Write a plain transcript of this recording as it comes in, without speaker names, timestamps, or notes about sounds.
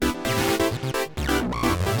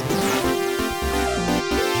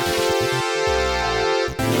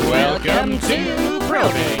Welcome to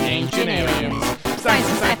Probing Ancient Aliens. Science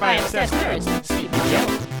and sci-fi obsessed nerds, Steve and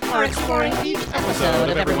Joe, are exploring each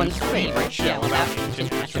episode of everyone's favorite show about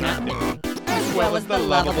ancient astronaut theory, as well as the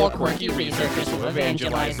lovable, quirky researchers who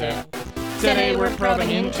evangelize it. Today we're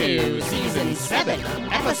probing into Season 7,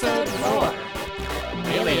 Episode 4,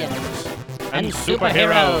 Aliens and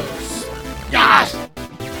Superheroes. Yes!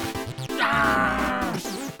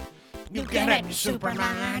 Yes! You get it,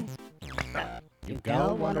 Superman! You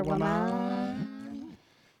go, Wonder Woman!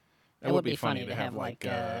 It would be funny to have, like,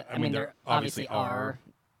 I mean, there obviously are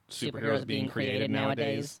superheroes being created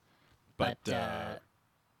nowadays, but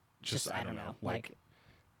just, I don't know, like,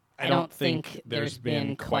 I don't think there's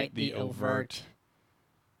been quite the overt,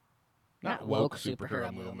 not woke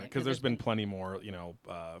superhero movement, because there's been plenty more,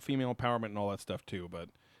 female empowerment and all that stuff too.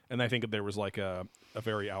 And I think there was like a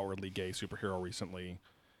very outwardly gay superhero recently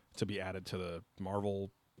to be added to the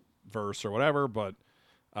Marvel verse or whatever. But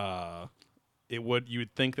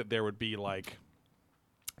you'd think that there would be like,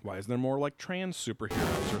 why isn't there more like trans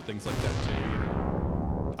superheroes or things like that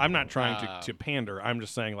too? I'm not trying to pander. I'm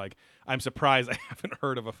just saying, like, I'm surprised I haven't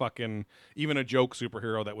heard of even a joke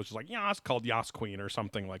superhero that was just like, it's called Yas Queen or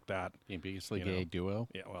something like that. The ambiguously gay duo?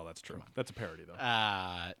 Yeah, well, that's true. That's a parody, though.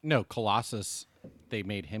 No, Colossus, they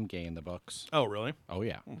made him gay in the books. Oh, really? Oh,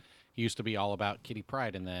 yeah. He used to be all about Kitty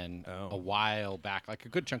Pryde, and then a while back, like a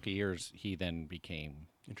good chunk of years, he then became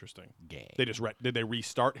interesting gay. They just did they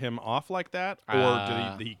restart him off like that,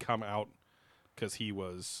 or did he come out because he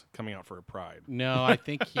was coming out for a Pride? No, I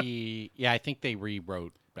think I think they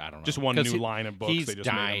rewrote. I don't know. Just one new line of books. They just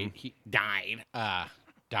made him. He died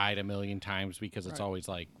a million times because it's always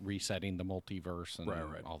like resetting the multiverse and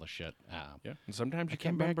all the shit. Yeah, and sometimes you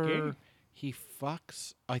can't come back remember. gay. He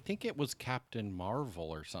fucks. I think it was Captain Marvel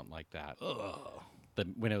or something like that. Ugh.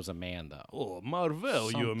 When it was a man, though. Oh,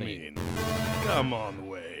 Marvel, you mean? Come on,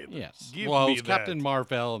 Wade. Yes. Give well, me it's that. Captain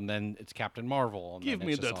Marvel, and then it's Captain Marvel. And Give then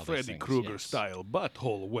me it's just that all these Freddy things. Krueger Yes. style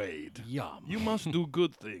butthole, Wade. Yum. You must do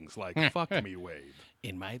good things like fuck me, Wade.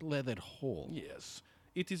 In my leathered hole. Yes.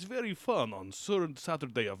 It is very fun on third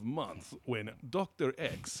Saturday of month when Dr.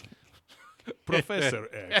 X, Professor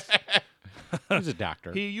X, He's a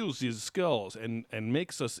doctor. he uses skulls and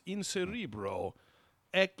makes us in cerebro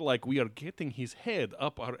act like we are getting his head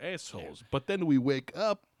up our assholes. But then we wake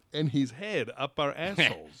up and his head up our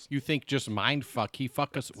assholes. You think just mind fuck? He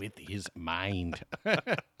fuck us with his mind.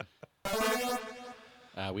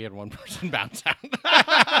 We had one person bounce out.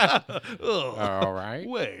 All right.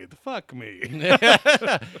 Wade, fuck me.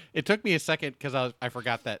 It took me a second because I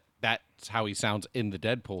forgot that's how he sounds in the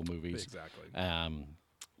Deadpool movies. Exactly.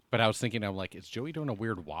 But I was thinking, I'm like, is Joey doing a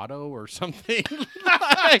weird Watto or something?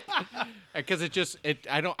 Because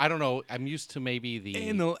I don't know. I'm used to maybe the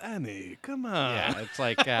Anal Annie, come on. Yeah, it's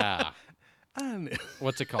like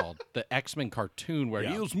what's it called? The X-Men cartoon where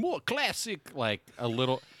he was more classic, like a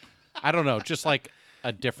little. I don't know, just like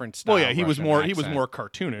a different style. Well, yeah, he was Russian more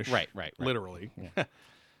accent. cartoonish. Right. Literally. Yeah.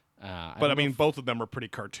 But I mean, both of them are pretty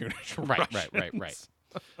cartoonish. Right.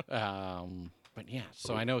 But yeah,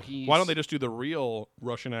 so I know he's. Why don't they just do the real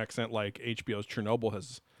Russian accent like HBO's Chernobyl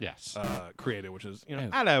has created, which is,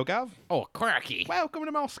 hello, Gov. Oh, cracky. Welcome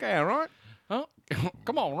to Moscow, right? Huh?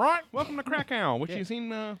 Come on, right? Welcome to Krakow, which is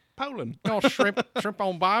in Poland. Oh, shrimp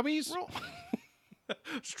on bobbies?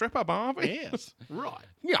 Stripper Barbie? Yes. Right.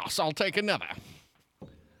 Yes, I'll take another.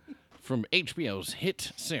 From HBO's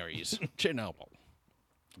hit series, Chernobyl,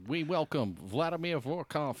 we welcome Vladimir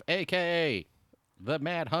Vorkov, a.k.a. the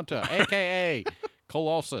Mad Hunter, a.k.a.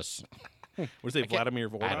 Colossus. Was it Vladimir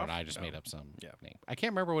Vorkov? I don't know. I just made up some name. I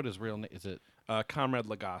can't remember what his real name is. It Comrade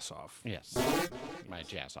Legasov. Yes. My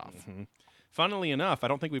jazz off. Mm-hmm. Funnily enough, I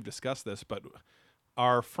don't think we've discussed this, but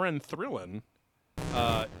our friend Thrillin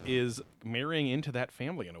is marrying into that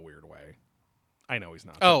family in a weird way. I know he's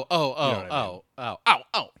not.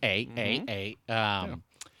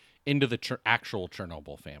 Into the actual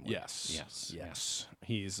Chernobyl family. Yes.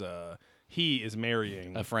 He is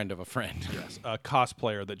marrying a friend of a friend. Yes, a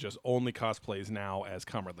cosplayer that just only cosplays now as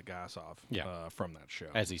Comrade Legasov from that show.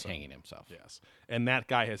 As he's hanging himself. Yes. And that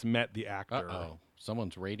guy has met the actor. Uh-oh.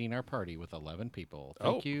 Someone's raiding our party with 11 people.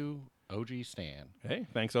 Thank you, OG Stan. Hey,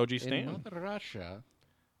 thanks, OG Stan. In Mother Russia,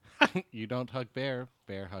 you don't hug Bear.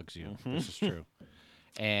 Bear hugs you. Mm-hmm. This is true.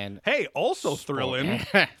 And hey, also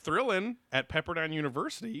Thrillin at Pepperdine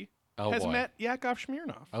University has met Yakov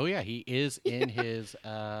Smirnov. Oh, yeah. He is in his...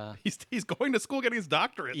 He's going to school getting his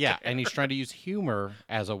doctorate. Yeah, and he's trying to use humor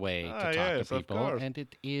as a way to talk to people. Of course. And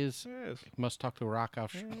it is... Yes. Must talk to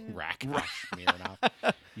Rakov Smirnov.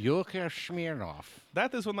 Yulka Smirnoff.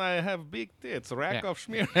 That is when I have big tits. Rack Yeah. of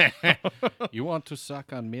Schmier. You want to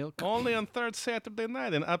suck on milk? Only on third Saturday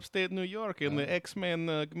night in upstate New York in the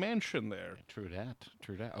X-Men mansion there. True that.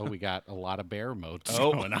 True that. Oh, we got a lot of bear modes.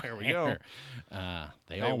 Oh, going on there we here.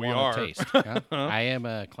 They Hey, all we want are. to taste. Huh? I am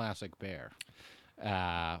a classic bear.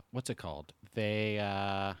 What's it called?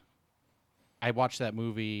 I watched that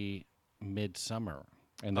movie Midsummer,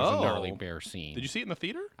 and there's a gnarly Oh. bear scene. Did you see it in the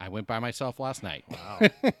theater? I went by myself last night. Wow.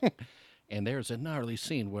 And there's a gnarly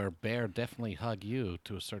scene where bear definitely hug you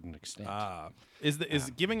to a certain extent. Is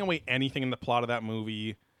giving away anything in the plot of that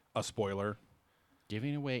movie a spoiler?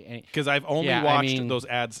 Giving away any. Because I've only Yeah, I watched mean- those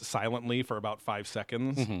ads silently for about 5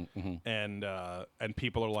 seconds, Mm-hmm, and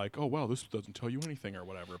people are like, "Oh wow, this doesn't tell you anything" or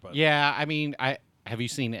whatever. But Yeah, I mean, have you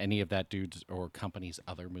seen any of that dude's or company's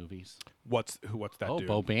other movies? what's that Oh, dude?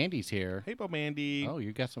 Bo Bandy's here. Hey, Bo Mandy. Oh,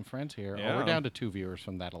 you got some friends here. Oh, Yeah. we're down to 2 viewers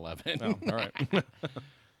from that 11. Oh, all right.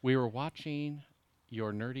 We were watching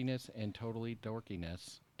your nerdiness and totally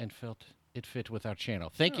dorkiness and felt it fit with our channel.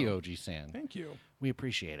 Thank you, OG San. Thank you. We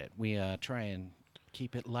appreciate it. We try and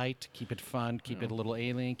keep it light, keep it fun, keep it a little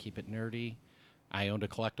alien, keep it nerdy. I owned a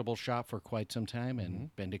collectible shop for quite some time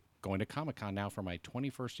and been going to Comic-Con now for my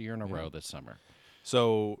 21st year in a row this summer.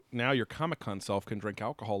 So now your Comic-Con self can drink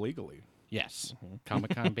alcohol legally. Yes.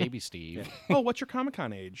 Comic-Con Baby Steve. Oh, what's your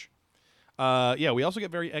Comic-Con age? Yeah, we also get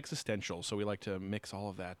very existential, so we like to mix all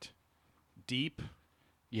of that deep,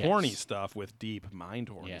 Yes. horny stuff with deep,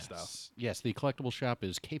 mind-horny Yes. stuff. Yes, the collectible shop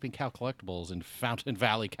is Cape and Cow Collectibles in Fountain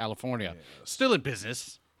Valley, California. Still in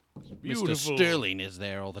business. Beautiful. Mr. Sterling is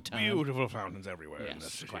there all the time. Beautiful fountains everywhere in Yes,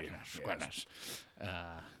 this city. quite nice, quite nice.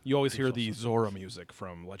 You always hear the Zora music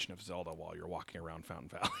from Legend of Zelda while you're walking around Fountain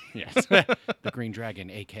Valley. Yes. The Green Dragon,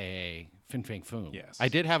 a.k.a. Fin Fang Foom. Yes. I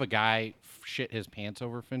did have a guy shit his pants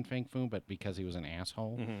over Fin Fang Foom, but because he was an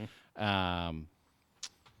asshole.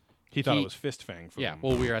 He thought He- it was Fist Fang food. Yeah,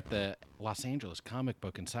 well, we were at the Los Angeles Comic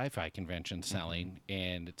Book and Sci-Fi Convention selling,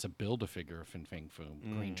 and it's a Build-A-Figure of Fin Fang Foom,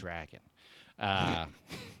 Green Dragon. And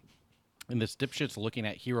this dipshit's looking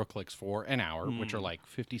at HeroClix for an hour, which are like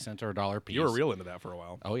 50 cents or a dollar a piece. You were real into that for a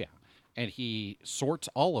while. Oh, yeah. And he sorts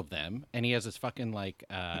all of them, and he has his fucking, like,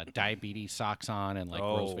 diabetes socks on and, like,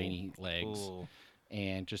 rose Oh. veiny legs, Ooh.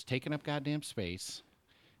 and just taking up goddamn space.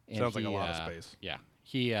 And Sounds like a lot of space. Yeah.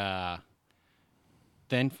 He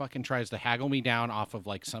then fucking tries to haggle me down off of,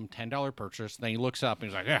 like, some $10 purchase. Then he looks up, and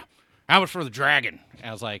he's like, yeah, how much for the dragon? And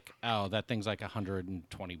I was like, oh, that thing's like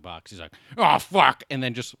 $120. He's like, oh, fuck, and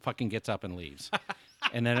then just fucking gets up and leaves.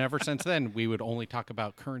 And then ever since then, we would only talk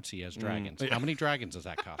about currency as dragons. How many dragons does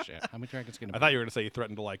that cost you? How many dragons going to I thought you were going to say he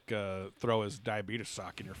threatened to like throw his diabetes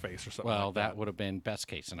sock in your face or something. Well, like that would have been best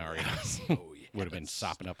case scenario. Oh, yeah, Would have been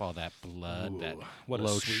sopping up all that blood, that what a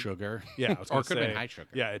low sweet- sugar. Yeah, I was or gonna could have say, been high sugar.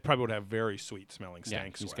 Yeah, it probably would have very sweet smelling Yeah,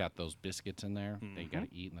 stank he's sweat. got those biscuits in there that you got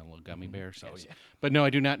to eat in the little gummy bears. Oh, Yes. yeah. But no, I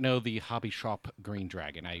do not know the hobby shop Green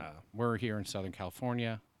Dragon. We're here in Southern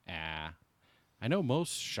California. I know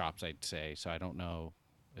most shops, I'd say, so I don't know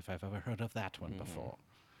if I've ever heard of that one before.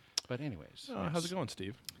 But anyways, Oh, how's yes. it going,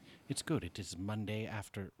 Steve? It's good. It is Monday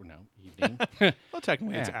evening. Well,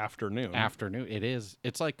 technically it's Yeah. afternoon. Afternoon. It is.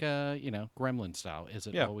 It's like Gremlin style. Is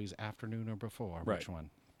it Yeah. always afternoon or before? Right. Which one?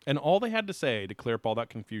 And all they had to say to clear up all that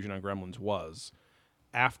confusion on Gremlins was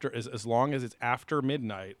after as long as it's after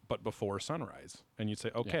midnight but before sunrise. And you'd say,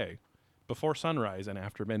 okay, before sunrise and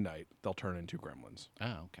after midnight, they'll turn into Gremlins.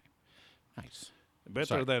 Oh, okay. Nice. Better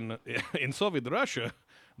Sorry. than in Soviet Russia,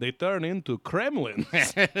 they turn into Kremlins.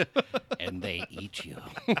 And they eat you.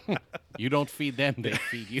 You don't feed them, they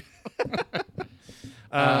feed you.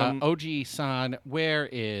 OG San, where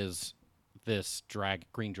is this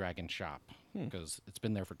Green Dragon shop? Because it's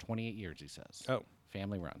been there for 28 years, he says. Oh.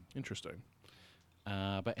 Family run. Interesting.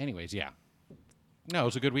 But anyways, yeah. No, it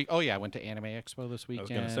was a good week. Oh, yeah, I went to Anime Expo this I weekend. was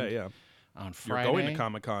going to say, yeah. On You're Friday. going to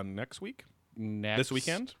Comic-Con next week? Next,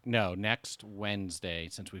 weekend? No, next Wednesday,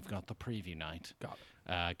 since we've got the preview night.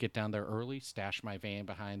 Got Get down there early, stash my van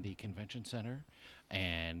behind the convention center,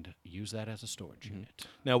 and use that as a storage unit.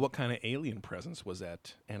 Now, what kind of alien presence was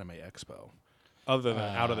at Anime Expo? Other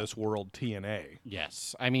than out of this world TNA.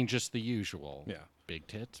 Yes, I mean just the usual. Yeah. Big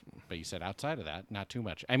tits, but you said outside of that, not too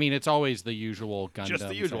much. I mean, it's always the usual Gundams. Just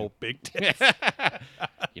the usual big tits.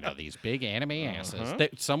 These big anime asses.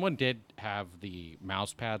 Someone did have the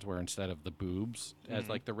mouse pads where instead of the boobs as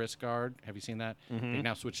like the wrist guard. Have you seen that? They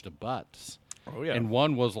now switched to butts. Oh, yeah. And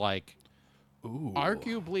one was like Ooh.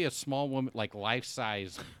 arguably a small woman, like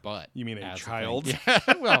life-size butt. You mean a as the child? thing.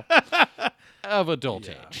 Yeah, well, of adult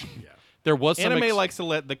age. Yeah. There was some Anime likes to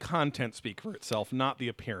let the content speak for itself, not the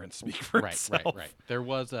appearance speak for right, itself. right. There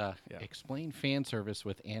was a Yeah. explain fan service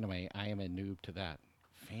with anime. I am a noob to that.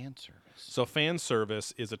 Fan service. So fan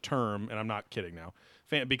service is a term, and I'm not kidding now,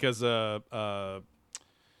 because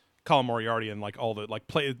Colin Moriarty and like all the like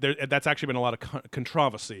that's actually been a lot of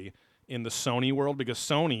controversy in the Sony world, because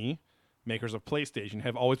Sony, makers of PlayStation,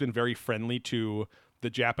 have always been very friendly to the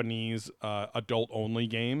Japanese adult-only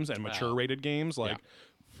games and mature-rated games. Like,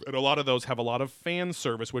 and a lot of those have a lot of fan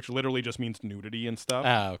service, which literally just means nudity and stuff.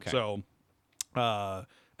 Oh, okay. So,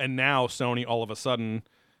 and now Sony, all of a sudden,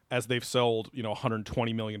 as they've sold,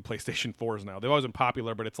 120 million PlayStation 4s now. They've always been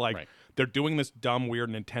popular, but it's like they're doing this dumb, weird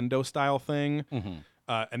Nintendo-style thing. Mm-hmm.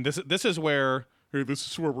 And this is where... Hey, this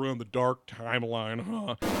is where we're on the dark timeline,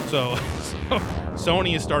 huh? So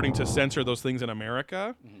Sony is starting to censor those things in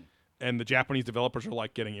America, and the Japanese developers are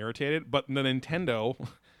like getting irritated. But the Nintendo,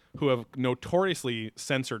 who have notoriously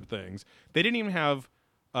censored things, they didn't even have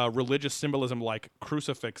religious symbolism like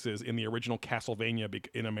crucifixes in the original Castlevania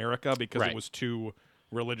in America because it was too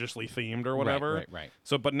religiously themed or whatever. Right.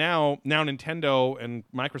 So, but now Nintendo and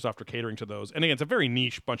Microsoft are catering to those. And again, it's a very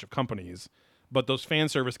niche bunch of companies, but those fan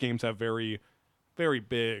service games have very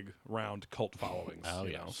big, round cult followings. Oh,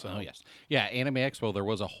 yes. Yeah, Anime Expo, there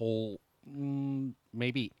was a whole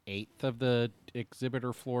maybe eighth of the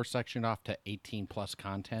exhibitor floor section off to 18-plus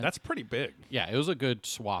content. That's pretty big. Yeah, it was a good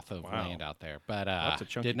swath of land out there. But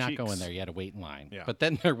did not go in there. You had to wait in line. Yeah. But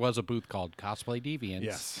then there was a booth called Cosplay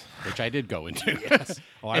Deviants, which I did go into.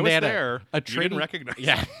 Well, and I they was had there. A You trading, didn't recognize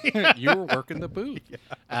Yeah, you were working the booth.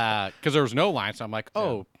 Because there was no line, so I'm like,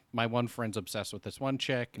 my one friend's obsessed with this one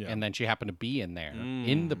chick, and then she happened to be in there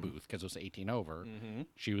in the booth because it was 18 over.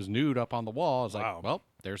 She was nude up on the wall. I was like, well,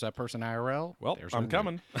 there's that person IRL. Well, there's I'm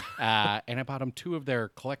coming. And I bought them 2 of their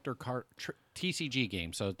collector card TCG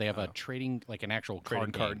games. So they have a trading, like an actual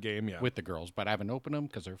Trading card game, with the girls. But I haven't opened them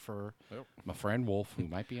because they're for my friend Wolf, who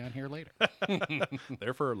might be on here later.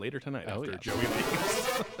 They're for later tonight after yeah. Joey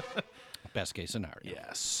leaves. Best case scenario.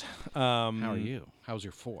 Yes. How are you? How's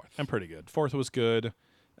your 4th? I'm pretty good. 4th was good.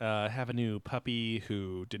 Have a new puppy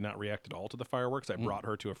who did not react at all to the fireworks. I brought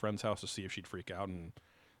her to a friend's house to see if she'd freak out, and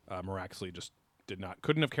miraculously just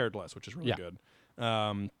couldn't have cared less, which is really good.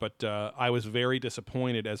 But I was very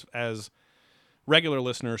disappointed, as regular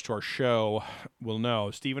listeners to our show will know.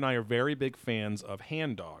 Steve and I are very big fans of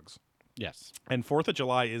hand dogs. Yes. And 4th of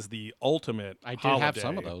July is the ultimate I did holiday. have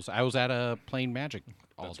some of those. I was at a Plain Magic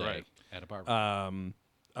all That's day right. at a bar.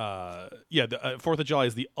 The 4th of July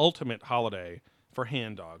is the ultimate holiday for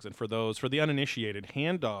hand dogs. And for the uninitiated,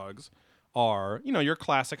 hand dogs are, your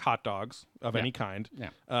classic hot dogs of any kind. Yeah.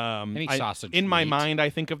 Any sausage In my meat. mind, I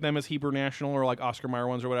think of them as Hebrew National or like Oscar Mayer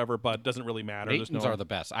ones or whatever, but it doesn't really matter. Nathan's are the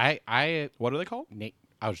best. I What are they called?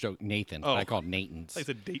 I was joking. Nathan's. Oh. But I call it Nathan's. I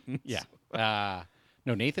said Dayton's. Yeah.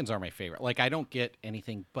 No, Nathan's are my favorite. Like, I don't get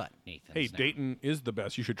anything but Nathan's. Hey, now. Dayton is the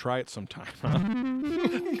best. You should try it sometime.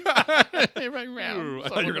 Hey, right round. Ooh, I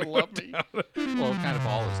thought Someone you were would gonna love go me. Well, kind of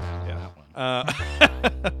all is down on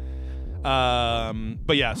that one.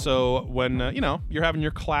 But yeah, so when you're having your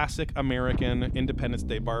classic American Independence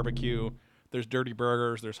Day barbecue, there's dirty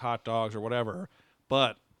burgers, there's hot dogs or whatever,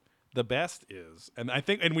 but the best is, and I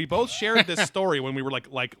think, and we both shared this story when we were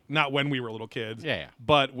like not when we were little kids,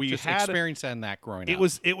 but we Just had experiencing that growing it up.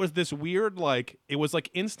 was this weird, like, it was like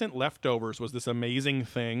instant leftovers was this amazing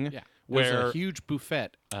thing. Yeah. Where There's a huge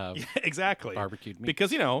buffet of exactly barbecued meat.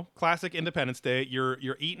 because classic Independence Day, you're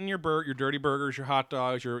eating your dirty burgers, your hot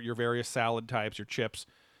dogs, your various salad types, your chips,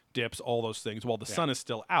 dips, all those things while the sun is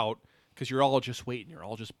still out, because you're all just waiting, you're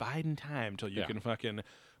all just biding time till you can fucking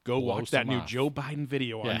go Blow watch that some new off. Joe Biden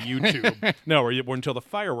video on YouTube. No, or until the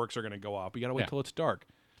fireworks are going to go off. You got to wait till it's dark.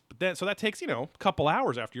 But then, so that takes a couple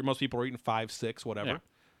hours after most people are eating 5, 6, whatever. Yeah.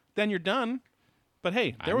 Then you're done. But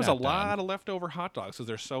hey, there I'm was a not lot done. of leftover hot dogs because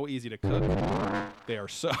they're so easy to cook. They are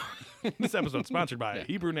so. This episode sponsored by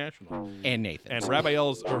Hebrew National and Nathan's. and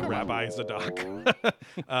Rabbi Zadok.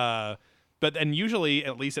 But then usually,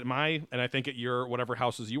 at least at my, and I think at your whatever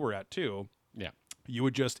houses you were at too, Yeah. you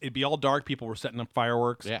would it'd be all dark. People were setting up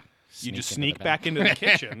fireworks. Yeah. You just Sneak into sneak the back into the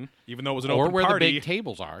kitchen, even though it was an Or open where party. the big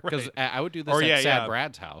tables are. Because Right. I would do this Or, at Sad yeah.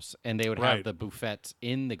 Brad's house, and they would Right. have the buffets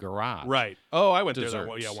in the garage. Right. Oh, I went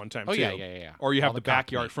Desserts. there. One time Oh, too. yeah. Or you All have the the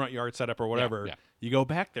backyard, cockney. front yard set up or whatever. yeah. You go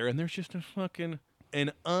back there, and there's just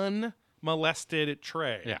an unmolested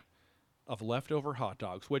tray Yeah. of leftover hot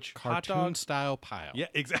dogs, which hot Cartoon dogs. style pile. Yeah,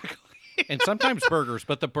 exactly. And sometimes burgers,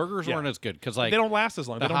 but the burgers weren't as good because, like, They don't last as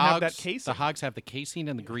long. the They don't hogs, have that casing. The hogs have the casing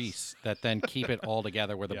and the grease that then keep it all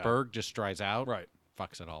together. Where the Yeah. burg just dries out, Right.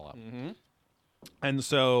 fucks it all up. And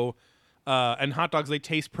so, and hot dogs, they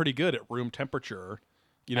taste pretty good at room temperature,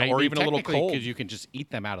 I or mean, even a little technically, cold. because you can just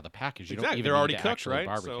eat them out of the package. You Exactly. don't even They're need already to cooked, actually right?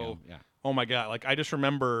 Barbecue. So, yeah. oh my God. Like, I just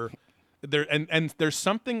remember There and there's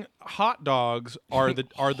something. Hot dogs are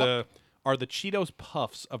the Cheetos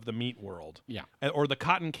Puffs of the meat world. Yeah. Or the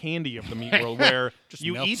cotton candy of the meat world, where Just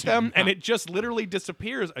you melts eat in them your and mouth. it just literally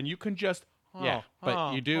disappears, and you can just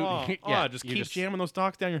but you do- just you keep just jamming those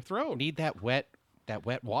dogs down your throat. Need that wet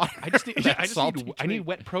water. I just need, That I just salty need, I need drink.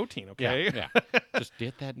 wet protein. Okay. Yeah. Just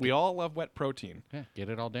get that. We all love wet protein. yeah, get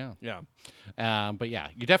it all down. Yeah. But yeah,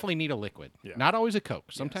 you definitely need a liquid. Yeah. Not always a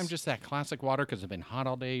Coke. Sometimes Yes. just that classic water because it's been hot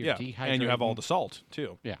all day. You're Yeah. dehydrated. And you have all the salt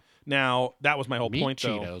too. Yeah. Now that was my whole Meat point,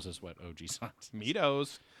 though. Cheetos is what OG Sauce is.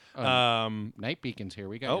 Meatos. Night Beacons here.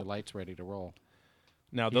 We got Oh. your lights ready to roll.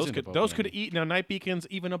 Now He's those in could the those boat, could Andy. eat now night beacons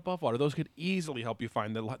even above water. Those could easily help you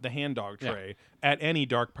find the hand dog tray at any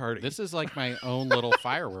dark party. This is like my own little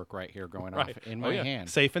firework right here going off in my hand.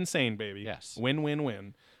 Safe and sane, baby. Yes. Win win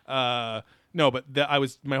win. No, but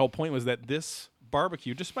my whole point was that this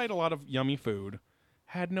barbecue, despite a lot of yummy food,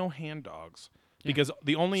 had no hand dogs. Because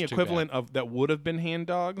the only It's too equivalent of that would have been hand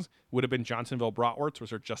dogs would have been Johnsonville bratwursts,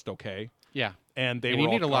 which are just okay. Yeah. And they And were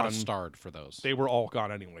you need all a lot of gone- starred for those. They were all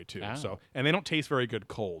gone anyway too. Oh. So and they don't taste very good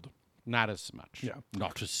cold. Not as much. Yeah.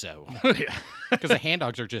 Not as so. Yeah. Because the hand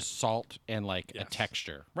dogs are just salt and like Yes. a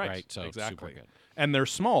texture. Right. Right. So exactly. super good. And they're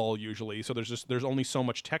small usually, so there's only so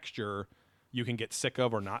much texture you can get sick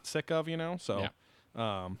of or not sick of, So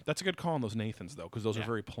that's a good call on those Nathans though, because those are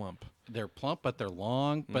very plump. They're plump, but they're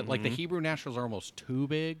long. But like the Hebrew Nationals are almost too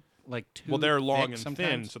big. Like too Well, they're thick long and sometimes.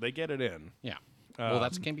 thin, so they get it in. Yeah. Well,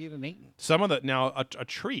 that's can be the Nathan. Some of the now a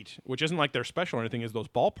treat, which isn't like they're special or anything, is those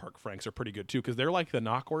ballpark franks are pretty good too, because they're like the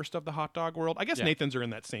knockwurst of the hot dog world. I guess Yeah. Nathans are in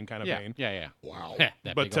that same kind of Yeah. vein. Yeah. Wow. That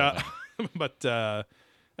But big old thing. but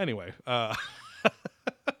anyway,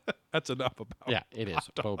 that's enough about. Yeah, it is.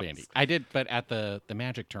 Bo Bandy. I did, but at the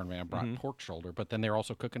Magic tournament, I brought pork shoulder, but then they're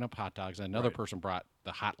also cooking up hot dogs. And another Right. person brought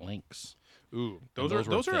the hot links. Ooh, those those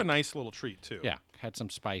were are a thick. nice little treat too. Yeah, had some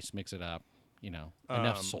spice, mix it up.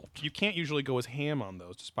 Enough salt. You can't usually go as ham on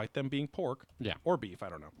those, despite them being pork. Yeah. Or beef. I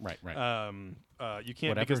don't know. Right. You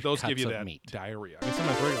can't Whatever because those give cuts you of that meat. diarrhea. I mean,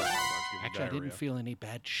 sometimes regular hot dogs give you Actually, I diarrhea. didn't feel any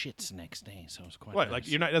bad shits next day, so it was quite What? nice. Like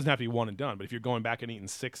you're not. It doesn't have to be one and done. But if you're going back and eating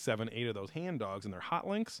 6, 7, 8 of those hand dogs and they're hot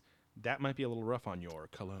links, that might be a little rough on your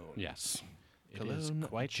cologne. Yes. It is Cologne,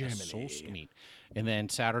 quite Germany. a sauce meat. And then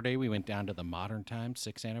Saturday, we went down to the Modern Times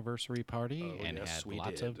 6th anniversary party and yes, had we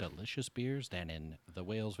lots of did. delicious beers down in the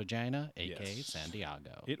whale's vagina, a.k.a. Yes. San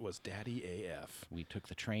Diego. It was Daddy AF. We took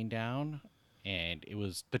the train down, and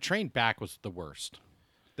the train back was the worst.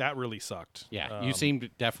 That really sucked. Yeah, you seemed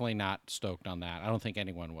definitely not stoked on that. I don't think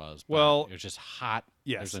anyone was. But Well, it was just hot.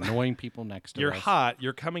 yes. There's annoying people next to You're us. hot.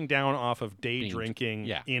 You're coming down off of day Being- drinking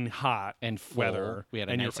yeah. in hot And full. weather. We had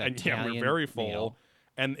a and nice we're Italian very full. meal.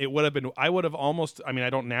 And it would have been. I would have almost. I mean, I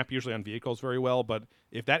don't nap usually on vehicles very well, but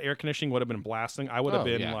if that air conditioning would have been blasting, I would have Oh,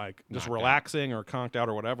 been yeah. like just Knocked out. relaxing or conked out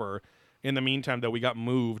or whatever. In the meantime, though, we got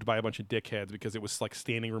moved by a bunch of dickheads because it was like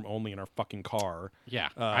standing room only in our fucking car. Yeah,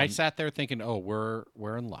 I sat there thinking, "Oh, we're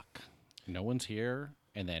in luck. No one's here."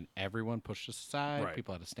 And then everyone pushed us aside. Right.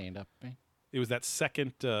 People had to stand up. It was that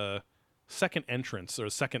second entrance or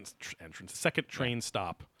second train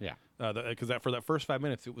stop. Yeah, Because that for that first 5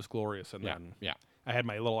 minutes it was glorious, and yeah, then yeah. I had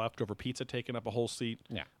my little leftover pizza taking up a whole seat.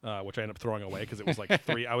 Yeah. Which I ended up throwing away because it was like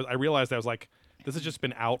three. I realized I was like, this has just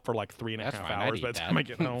been out for like 3.5 That's fine. hours I'd by eat the that. time I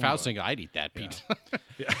get home. If I was but- single, I'd eat that pizza.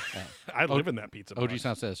 yeah. I live in that pizza. OG box.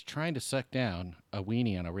 Sound says, trying to suck down a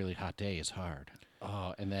weenie on a really hot day is hard.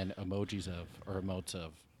 Oh, and then emotes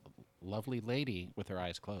of lovely lady with her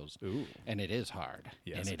eyes closed. Ooh. And it is hard.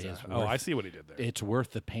 Yes, and it is exactly. Oh, I see what he did there. It's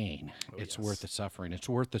worth the pain. It's yes. worth the suffering. It's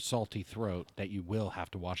worth the salty throat that you will have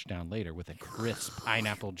to wash down later with a crisp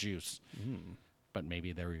pineapple juice. But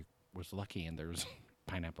maybe there was lucky and there was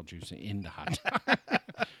pineapple juice in the hot dog.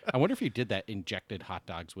 I wonder if you did that, injected hot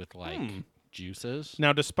dogs with like juices.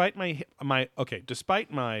 Now, despite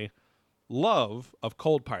despite my love of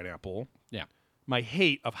cold pineapple, Yeah. my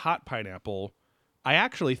hate of hot pineapple, I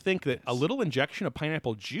actually think that a little injection of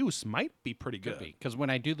pineapple juice might be pretty good. Because when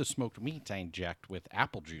I do the smoked meats, I inject with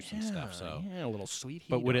apple juice and stuff. So, yeah, a little sweet heat.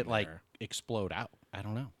 but would on it like there. explode out? I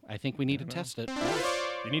don't know. I think we need to test it.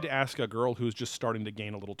 You need to ask a girl who's just starting to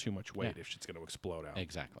gain a little too much weight Yeah. if she's going to explode out.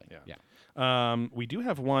 Exactly. Yeah. Yeah. We do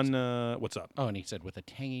have one. What's up? Oh, and he said with a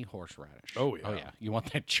tangy horseradish. Oh, yeah. Oh yeah. You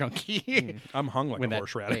want that chunky? I'm hung like when a that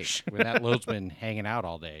horseradish. when that load's been hanging out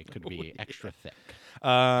all day, it could be extra thick,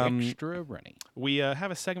 extra runny. We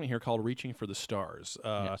have a segment here called "Reaching for the Stars,"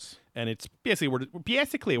 Yes. and it's basically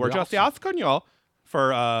we're just also- asking y'all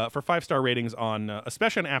for 5-star ratings on,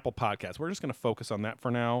 especially on Apple Podcasts. We're just going to focus on that for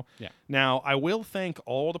now. Yeah. Now, I will thank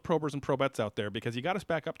all the probers and probettes out there because you got us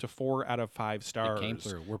back up to 4 out of 5 stars. came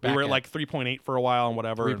through. We're we back were at at like 3.8 for a while and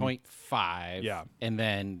whatever. and- 3.5. Yeah. And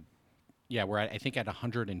then Yeah, we're at, I think at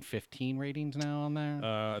 115 ratings now on there.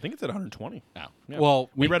 I think it's at 120. Oh. Yeah. Well,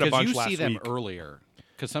 we read a because bunch you last see them week. earlier.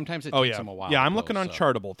 Because sometimes it Oh takes yeah, them a while. yeah. to I'm post, looking on so.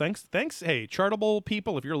 Chartable. Thanks. Hey, Chartable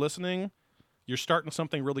people, if you're listening, you're starting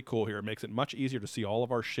something really cool here. It makes it much easier to see all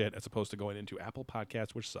of our shit as opposed to going into Apple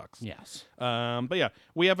Podcasts, which sucks. Yes. But yeah,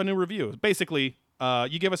 we have a new review. Basically,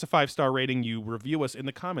 you give us a 5-star rating, you review us in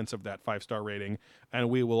the comments of that 5-star rating,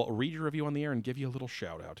 and we will read your review on the air and give you a little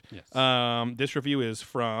shout out. Yes. This review is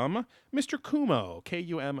from Mr. Kumo,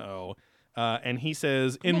 Kumo, and he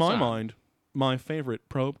says, "In my Kumo-san. mind, my favorite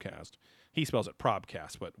probecast." He spells it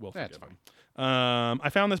probcast, but we'll That's forgive him. I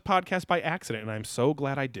found this podcast by accident, and I'm so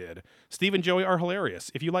glad I did. Steve and Joey are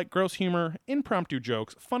hilarious. If you like gross humor, impromptu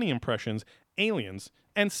jokes, funny impressions, aliens,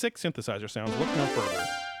 and sick synthesizer sounds, look no further.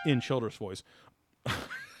 In Childress voice.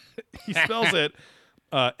 He spells it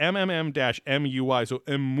MMM-MUI, so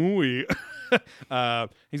MUI.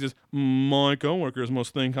 He says, my coworkers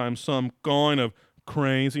must think I'm some kind of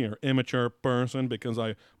crazy or immature person because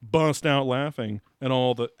I bust out laughing at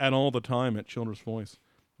all the time at Childress voice.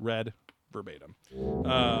 Read verbatim.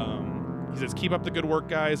 He says, keep up the good work,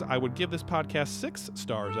 guys. I would give this podcast 6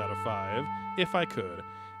 stars out of 5 if I could.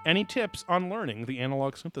 Any tips on learning the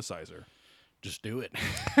analog synthesizer? Just do it.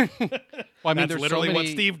 Well, I mean, That's there's literally so what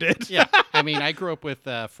many, Steve did. Yeah. I mean, I grew up with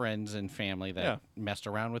friends and family that Yeah. messed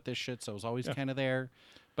around with this shit, so it was always kind of there.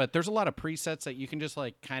 But there's a lot of presets that you can just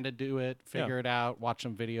like kind of do it, figure it out, watch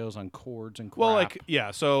some videos on chords and crap. Well, like,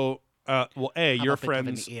 yeah. So, How your about think of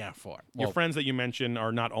friends, an ear for it? your Well, friends that you mentioned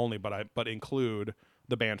are not only, but include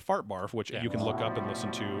the band Fart Barf, which you can look up and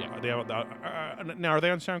listen to. Yeah. Now, are they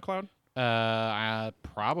on SoundCloud?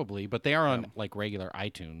 probably, but they are on like regular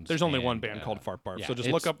iTunes. There's only one and, band called Fart Barf, yeah, so just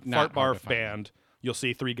it's look up not Fart hard to Barf find. band. You'll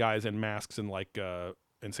see 3 guys in masks and like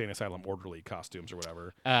insane asylum orderly costumes or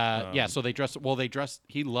whatever. Yeah, so they dress. Well, they dress.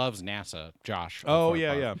 He loves NASA, Josh. of Oh Fart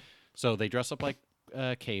yeah, Barf. yeah. So they dress up like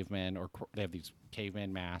cavemen, or they have these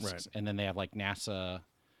caveman masks, Right. and then they have like NASA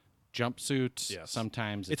jumpsuits. Yes.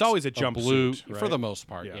 Sometimes It's always a blue jumpsuit, for right? the most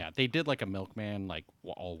part. Yeah. Yeah. They did like a milkman, like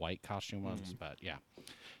all white costume once, but yeah.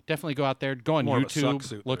 Definitely go out there, go on More of a YouTube,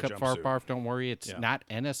 suit look than up a Fart jumpsuit. Barf. Don't worry, it's Yeah. not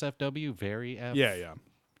NSFW, very Yeah.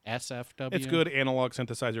 SFW. It's good analog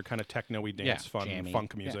synthesizer, kind of techno-y dance, Yeah, fun, jammy.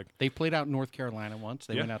 funk Yeah. music. They played out in North Carolina once.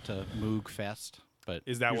 They Yeah. went out to Moog Fest, but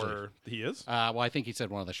Is that usually- where he is? Well, I think he said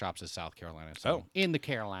one of the shops is South Carolina. So Oh. in the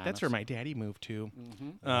Carolinas. That's where my daddy moved to.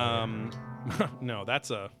 Mm-hmm. No, that's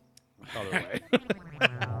a other way.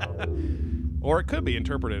 Or it could be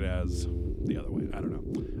interpreted as the other way. I don't know.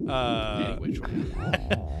 Yeah, which one?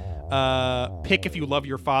 Pick if you love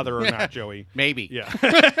your father or not, Joey. Maybe. Yeah,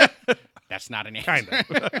 That's not an answer. kind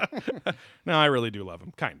of. No, I really do love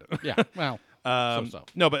him. Kind of. Yeah. Well. So.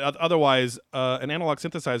 No, but otherwise, an analog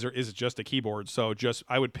synthesizer is just a keyboard. So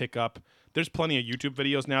I would pick up. There's plenty of YouTube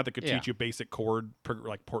videos now that could Yeah. teach you basic chord,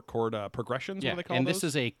 progressions. Yeah. What do they call And those? this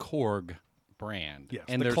is a Korg brand. Yes,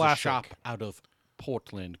 And the there's classic. a shop out of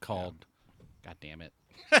Portland called. God damn it.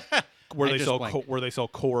 where I they just sell blanked. where they sell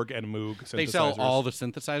Korg and Moog synthesizers. They sell all the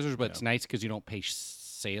synthesizers, but it's nice because you don't pay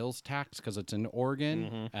sales tax because it's in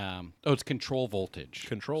Oregon. It's Control Voltage.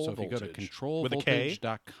 Control so if you go to Voltage. With a K?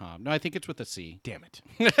 controlvoltage.com. No, I think it's with a C. Damn it.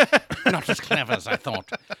 Not as clever as I thought.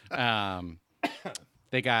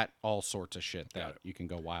 They got all sorts of shit that you can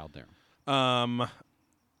go wild there.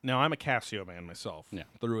 Now I'm a Casio man myself, Yeah.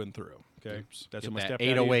 through and through. Okay, that's Get what my that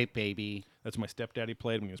stepdaddy. 808 baby. That's what my stepdaddy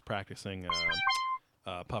played when he was practicing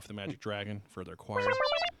Puff the Magic Dragon for their choir.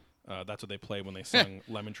 That's what they played when they sung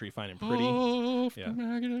Lemon Tree Fine and Pretty.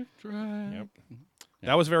 Yeah. Yep.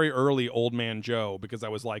 That was very early Old Man Joe because I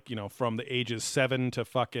was like, from the ages 7 to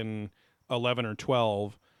fucking 11 or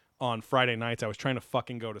 12 on Friday nights. I was trying to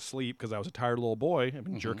fucking go to sleep because I was a tired little boy. I've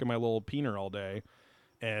been jerking my little peener all day.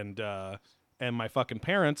 And my fucking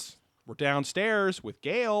parents were downstairs with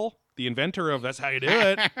Gail, the inventor of That's How You Do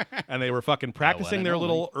It. And they were fucking practicing their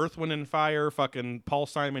little Earth, Wind, and Fire fucking Paul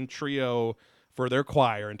Simon trio for their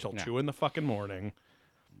choir until 2 in the fucking morning.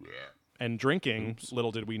 And drinking,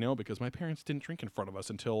 little did we know, because my parents didn't drink in front of us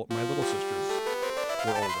until my little sisters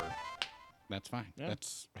were older. That's fine. Yeah.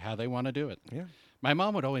 That's how they want to do it. Yeah. My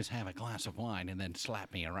mom would always have a glass of wine and then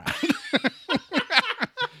slap me around.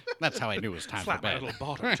 That's how I knew it was time Slap for my bed. little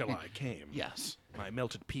bottom till I came. Yes. My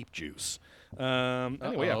melted peep juice.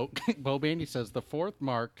 Anyway, yeah. Bo Bandy says the 4th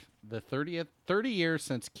marked the 30 years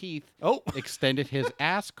since Keith Oh. extended his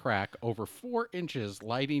ass crack over 4 inches,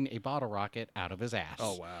 lighting a bottle rocket out of his ass.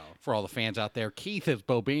 Oh, wow. For all the fans out there, Keith is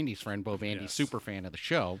Bo Bandy's friend. Bo Bandy's Yes. super fan of the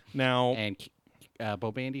show. Now, And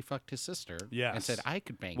Bo Bandy fucked his sister Yes. and said I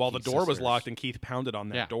could bang while the Keith's door was sisters locked and Keith pounded on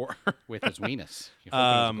that Yeah. door. with his weenus. You hope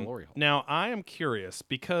it was a glory hole. Now, I am curious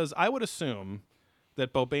because I would assume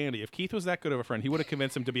that Bo Bandy, if Keith was that good of a friend, he would have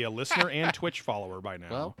convinced him to be a listener and Twitch follower by now.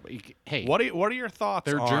 Well, hey, what are your thoughts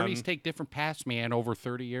their on... journeys take different paths, man, over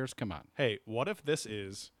 30 years. Come on. Hey, what if this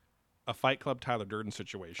is a Fight Club Tyler Durden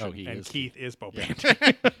situation, Oh, he and is Keith is Bo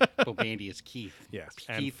Bandy? Bo Bandy is Keith. Yes, Keith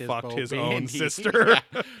and is fucked Bo his Bandy. own sister.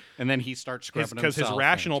 Yeah. And then he starts scrubbing Because his himself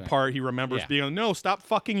rational and- part, he remembers Yeah. being, no, stop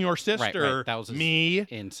fucking your sister. Right. That was his me.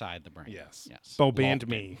 inside the brain. Yes. Yes. Bo Band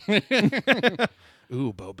Locked me. in.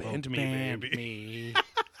 Ooh, Bo Band me, Band baby. me.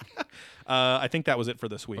 I think that was it for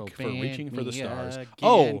this week Bo for band Reaching for the me Stars. again.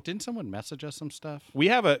 Oh, Didn't someone message us some stuff? we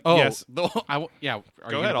have a Oh, yes. yeah.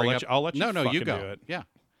 Go ahead. I'll let you. No, you fucking go. do it. Yeah.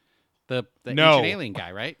 The No. ancient alien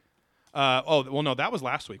guy, right? No, that was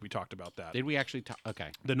last week. We talked about that. Did we actually talk? Okay.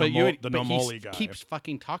 The But you- the but Nomoli he's- guy. keeps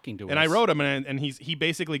fucking talking to us. And I wrote him, and he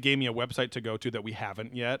basically gave me a website to go to that we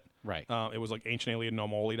haven't yet. Right. It was like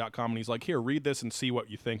ancientaliennomoli.com, and he's like, here, read this and see what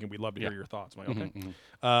you think, and we'd love to hear Yeah. your thoughts. I'm like,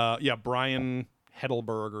 okay. Yeah, Brian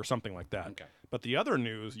Hedelberg or something like that. Okay. But the other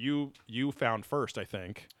news you found first, I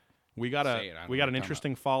think. We got Say it, I don't we know got what an you're talking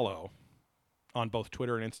interesting follow on both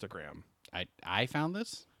Twitter and Instagram. I found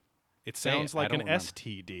this. It Say sounds it, I like an don't remember.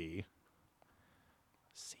 STD.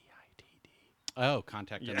 CITD. Oh,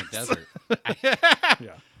 Contact in the Yes. Desert.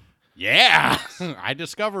 Yeah. Yeah, I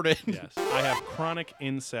discovered it. Yes. I have chronic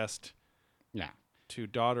incest Yeah. to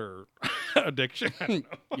daughter addiction. I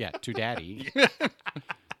don't know. Yeah. To daddy.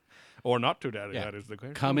 Or not to daddy, Yeah. that is the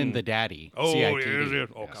question. Come in the daddy. Oh, CITD. yes, yes.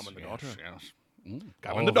 Oh, Yes, come in the yes, daughter. yes.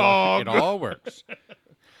 Come All in the of dog. It all works.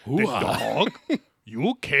 The dog?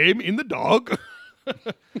 You came in the dog?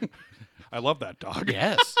 I love that dog.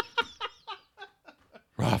 Yes.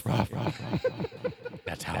 Rough.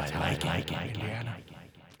 That's how I like it.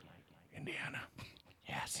 Indiana.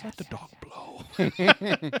 Yes. Let the dog blow.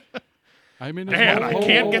 I'm in his Dad, I hole.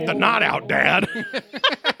 can't get the knot out, Dad.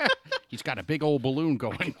 He's got a big old balloon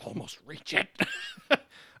going. Almost reach it.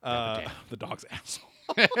 The dog's asshole.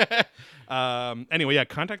 Anyway, yeah,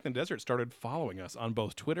 Contact in the Desert started following us on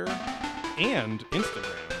both Twitter and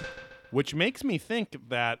Instagram, which makes me think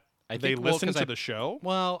that I they think- well, listen 'cause to I- the show.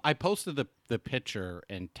 Well, I posted the picture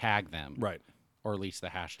and tagged them, Right. or at least the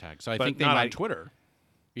hashtag. So I But think they not might. on Twitter.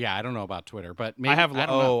 Yeah, I don't know about Twitter, but maybe I have I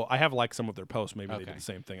don't know. I have liked some of their posts. Maybe they Okay. did the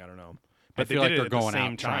same thing. I don't know. I But they feel did like it they're at the going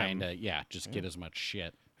same out trying time. to just get as much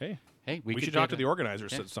shit. Hey, Hey, we could should talk get to the a-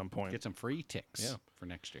 organizers yeah, at some point. Get some free ticks Yeah. for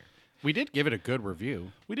next year. We did give it a good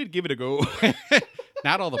review. We did give it a go.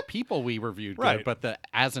 Not all the people we reviewed Right. good, but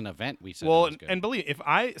as an event we said Well, it was good. and believe if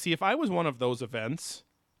I was one of those events,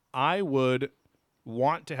 I would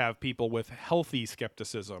want to have people with healthy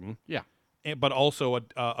skepticism, yeah, but also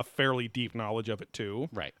a fairly deep knowledge of it too.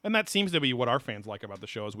 Right. And that seems to be what our fans like about the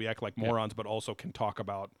show is we act like morons, but also can talk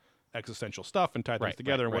about existential stuff and tie things Right,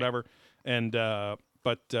 together and right, right. whatever. And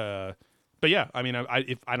but yeah, I mean, I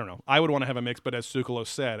don't know, I would want to have a mix. But as Tsoukalos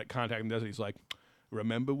said at Contact in the Desert, he's like,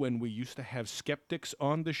 remember when we used to have skeptics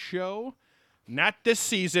on the show? Not this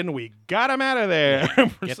season. We got them out of there.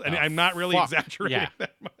 Get And the I'm not really fuck- exaggerating Yeah,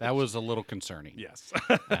 that much. that was a little concerning. Yes.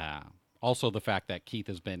 Also, the fact that Keith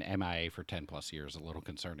has been MIA for 10 plus years is a little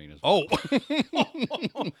concerning as well.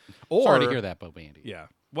 Oh. Or, Sorry to hear that, Bo Bandy. Yeah.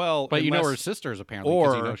 Well, But you know her unless- sisters apparently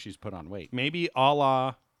because you or- know she's put on weight. maybe a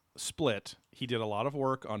la Split, he did a lot of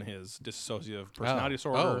work on his dissociative personality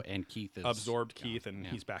disorder. Oh, and Keith is absorbed yeah, Keith, and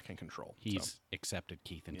yeah. he's back in control. He's So, accepted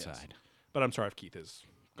Keith inside. but I'm sorry if Keith is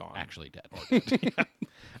gone. Actually dead.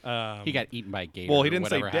 He got eaten by a gator. well, he or didn't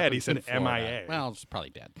say whatever dead, he happens in said Florida. MIA. Well, it's probably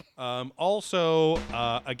dead. Also,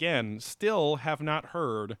 again, still have not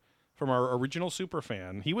heard from our original super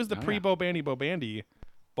fan. He was the Oh, pre-Bo Bandy,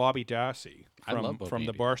 Bobby Darcy I love from, Bo from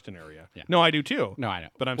the Bandy. Barston area. Yeah. No, I do too. No, I know.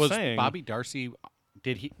 But I'm was saying Bobby Darcy.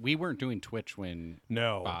 Did he? We weren't doing Twitch when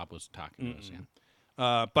no. Bob was talking to us.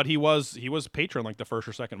 Yeah. But he was patron like the first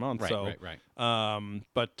or second month. Right, so, right.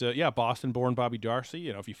 But yeah, Boston-born Bobby Darcy.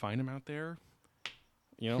 You know, if you find him out there,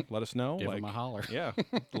 you know, let us know. Give like, him a holler. yeah,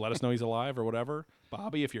 let us know he's alive or whatever.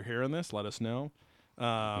 Bobby, if you're hearing this, let us know.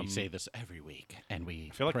 We say this every week, and we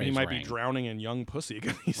I feel like he praise might be Rang. drowning in young pussy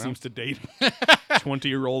because he seems to date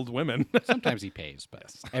 20-year-old women. Sometimes he pays,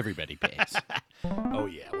 but everybody pays. Oh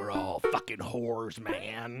yeah, we're all fucking whores,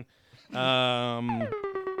 man.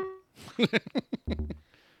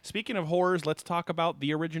 Speaking of whores, let's talk about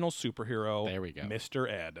the original superhero. There we go.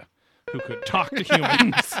 Mr. Ed, who could talk to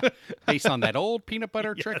humans. Based on that old peanut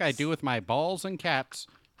butter trick I Yes. do with my balls and cats.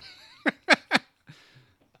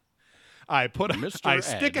 I Mr.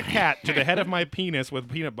 stick a Ed. cat to the head of my penis with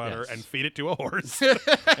peanut butter Yes. and feed it to a horse,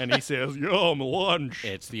 and he says, "Yum, lunch."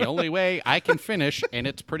 It's the only way I can finish, and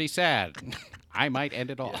it's pretty sad. I might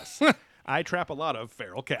end it all. I trap a lot of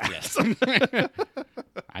feral cats.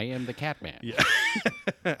 I am the cat man. Yeah.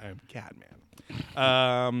 I'm Catman.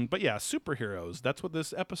 But yeah, superheroes. That's what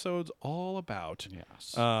this episode's all about.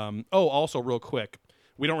 Yes. Also, real quick,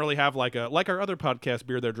 we don't really have like our other podcast,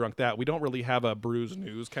 Beer There Drunk That. We don't really have a Brews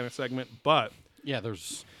News kind of segment, but yeah,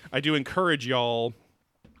 there's I do encourage y'all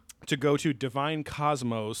to go to Divine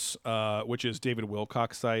Cosmos, which is David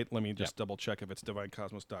Wilcock's site. Let me just double check if it's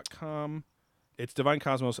divinecosmos.com. It's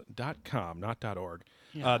divinecosmos.com, not .org.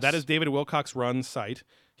 Yes. That is David Wilcock's run site.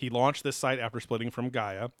 He launched this site after splitting from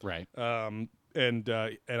Gaia. right. And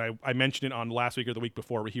I mentioned it on last week or the week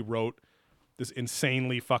before, where he wrote this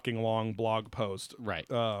insanely fucking long blog post, Right.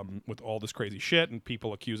 with all this crazy shit and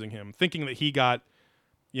people accusing him, thinking that he got,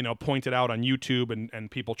 pointed out on YouTube and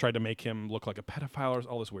people tried to make him look like a pedophile or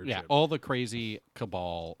all this weird Yeah, shit. all the crazy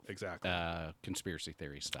cabal, Exactly. conspiracy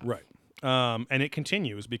theory stuff. Right. And it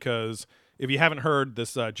continues because if you haven't heard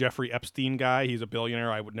this Jeffrey Epstein guy, he's a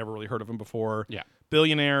billionaire. I would never really heard of him before. Yeah.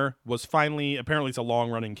 Billionaire was finally, apparently it's a long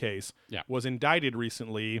running case, Yeah. was indicted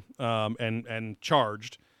recently and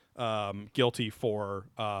charged guilty for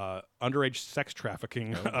underage sex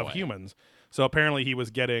trafficking of boy. humans. So apparently he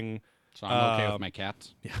was getting... So I'm okay with my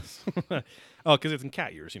cats. Yes. Oh, because it's in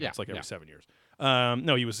cat years. Yeah, It's like every yeah. 7 years.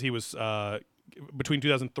 No, he was between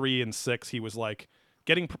 2003 and 6. He was like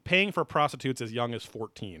paying for prostitutes as young as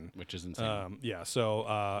 14. Which is insane. Yeah. So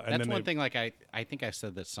and That's then one thing. Like I think I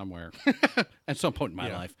said this somewhere at some point in my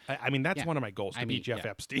yeah. life. I mean, that's Yeah. one of my goals to be Jeff yeah.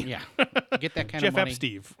 Epstein. Yeah, get that kind Jeff of money.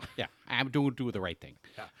 Epstein. Yeah, I'm do the right thing.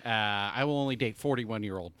 I will only date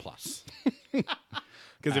 41-year-old plus.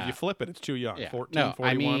 Because if you flip it, it's too young. Yeah. 14, No, 41.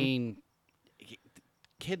 I mean,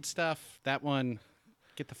 kid stuff. That one,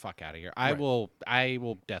 get the fuck out of here. I will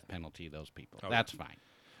death penalty those people. That's fine.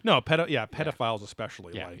 No, pedophiles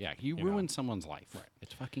especially. Yeah, like, yeah. You ruin someone's life. Right.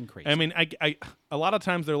 It's fucking crazy. I mean, I a lot of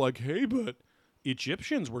times they're like, hey, but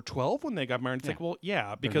Egyptians were 12 when they got married. It's like, well,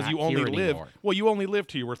 yeah, because not you only here lived. anymore. Well, you only lived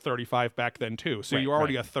till you were 35 back then too, so Right, you're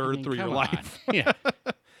already right. a third I mean, through your come life. on. Yeah,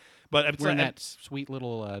 But it's we're in like, that sweet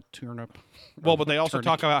little turnip. well, but they also turnip.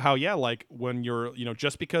 talk about how like when you're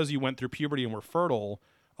just because you went through puberty and were fertile,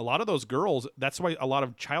 a lot of those girls. That's why a lot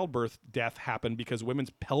of childbirth death happened because women's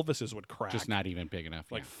pelvises would crack. Just not even big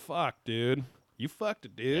enough. like yeah. fuck, dude. You fucked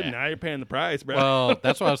it, dude. Yeah. Now you're paying the price, bro. Well,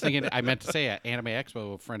 that's what I was thinking. I meant to say at Anime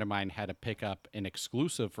Expo, a friend of mine had to pick up an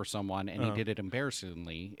exclusive for someone, and he did it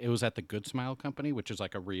embarrassingly. It was at the Good Smile Company, which is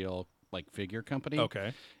like a real like figure company.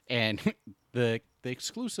 Okay. And the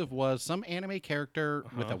exclusive was some anime character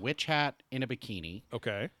with a witch hat in a bikini.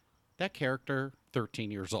 Okay. That character, 13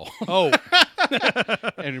 years old. Oh.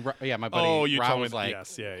 And yeah, my buddy Oh, you Rob told me was that- like,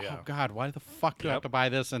 yes, yeah. "Oh God, why the fuck do I have to buy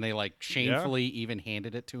this?" And they like shamefully even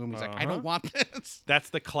handed it to him. He's like, "I don't want this." That's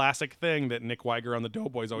the classic thing that Nick Weiger on the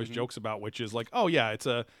Doughboys always Mm-hmm. jokes about, which is like, oh yeah, it's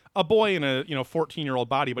a boy in a 14-year-old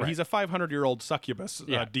body, but Right. he's a 500-year-old succubus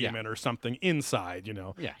Yeah, demon or something inside,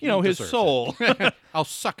 Yeah, his deserves soul. it. I'll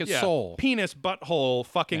suck his Yeah. soul. Penis, butthole,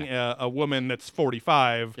 fucking a woman that's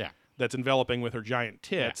 45 Yeah. that's enveloping with her giant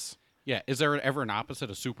tits. Yeah, is there ever an opposite,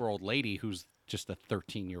 a super old lady who's just a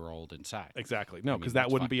 13-year-old inside? Exactly. No, I mean, because that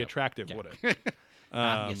that's wouldn't be fucked up. attractive, Yeah. would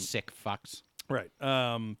it? You sick fucks. Right.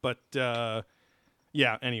 But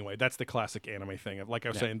yeah, anyway, that's the classic anime thing. Like I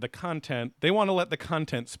was saying, the content, they want to let the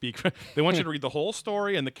content speak. They want you to read the whole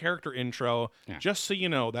story and the character intro, Yeah. just so you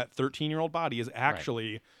know that 13-year-old body is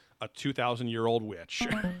actually a 2,000-year-old witch.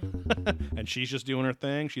 And she's just doing her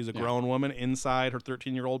thing. She's a grown woman inside her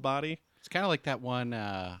 13-year-old body. It's kind of like that one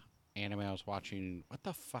anime I was watching. What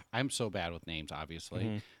the fuck? I'm so bad with names,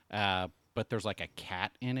 obviously. But there's like a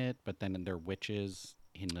cat in it, but then they're witches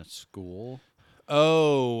in the school.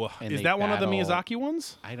 Oh, And is they that one of the battle- Miyazaki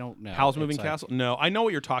ones? I don't know. Howl's It's Moving like- Castle? No, I know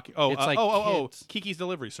what you're talking. Oh, It's like kids. Kiki's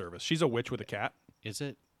Delivery Service. She's a witch with a cat. Is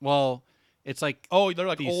it? Well, it's like Oh, they're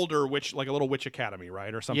like These- older witch, like a little witch academy,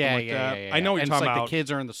 right, or something yeah, like yeah, that. yeah, yeah. I know what and you're talking it's like about. the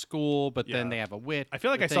kids are in the school, but then Yeah. they have a witch. I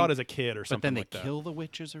feel like I saw it as a kid or But something then they like that. kill the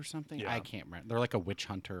witches or something. Yeah. I can't remember. They're like a witch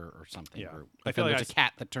hunter or something. Yeah. Group. I But feel then like there's a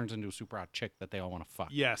cat that turns into a super hot chick that they all want to fuck.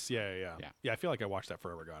 Yes, yeah. Yeah. I feel like I watched that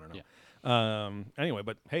forever ago. I don't know. Anyway,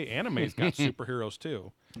 but hey, anime's got superheroes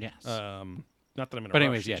too. Yes. Not that I'm in a But rush.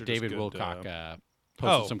 anyways, These yeah, are just David good, Wilcock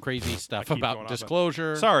posted oh, some crazy stuff keep going about off it.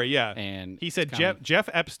 disclosure. Sorry, yeah. And He said it's kinda- Jeff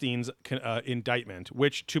Epstein's indictment,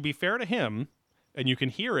 which, to be fair to him, and you can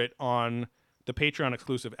hear it on the Patreon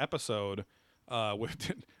exclusive episode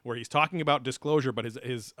where he's talking about disclosure, but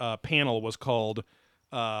his panel was called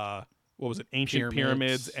what was it? Ancient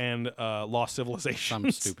Pyramids and Lost Civilizations.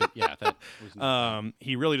 some stupid. Yeah, that was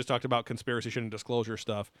He really just talked about conspiracy shit and disclosure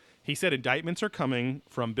stuff. He said indictments are coming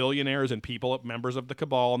from billionaires and people, members of the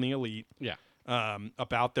cabal and the elite, yeah,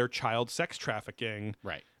 about their child sex trafficking.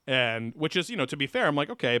 right. And which is, to be fair, I'm like,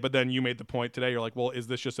 okay, but then you made the point today. You're like, well, is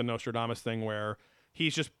this just a Nostradamus thing where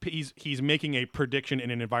he's making a prediction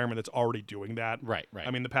in an environment that's already doing that. Right.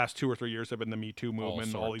 I mean, the past 2 or 3 years have been the Me Too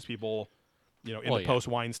movement, all these people, in the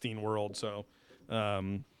post-Weinstein world. So,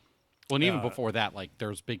 well, and even before that, like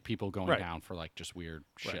there's big people going down for like just weird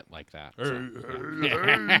shit like that. So.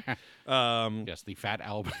 Yes, the fat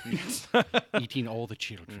Albans eating all the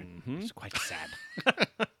children. It's quite sad.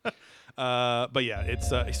 But yeah, it's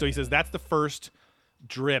so he says that's the first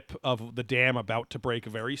drip of the dam about to break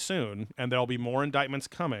very soon, and there'll be more indictments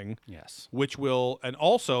coming. Yes. Which will, and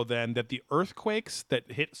also then that the earthquakes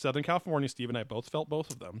that hit Southern California, Steve and I both felt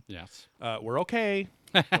both of them. Yes. We're okay.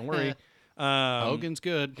 Don't worry. Hogan's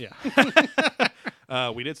good. Yeah.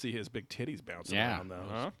 We did see his big titties bouncing around though.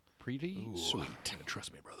 Huh? Pretty sweet.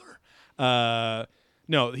 Trust me, brother.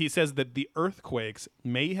 No, he says that the earthquakes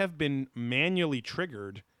may have been manually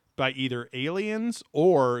triggered by either aliens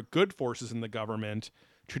or good forces in the government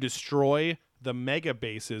to destroy the mega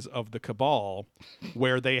bases of the cabal,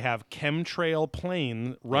 where they have chemtrail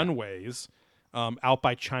plane runways out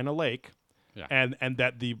by China Lake. Yeah. And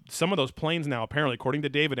that some of those planes now, apparently, according to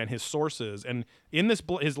David and his sources, and in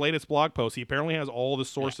his latest blog post, he apparently has all the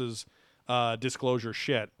sources disclosure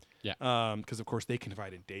shit. Yeah. Because of course they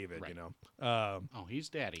confide in David, oh, he's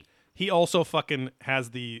daddy. He also fucking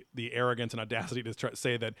has the arrogance and audacity to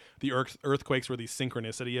say that the earthquakes were these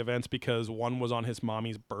synchronicity events because one was on his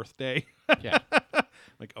mommy's birthday. Yeah.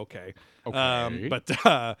 Like, okay.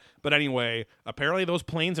 But anyway, apparently those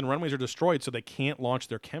planes and runways are destroyed, so they can't launch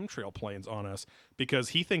their chemtrail planes on us because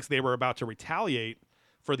he thinks they were about to retaliate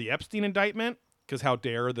for the Epstein indictment. Because how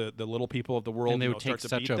dare the little people of the world and they would start take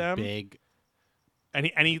to beat such a them? big And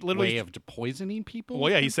he literally way of poisoning people.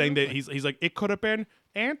 Well, yeah, he's saying that he's like it could have been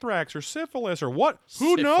anthrax or syphilis or what?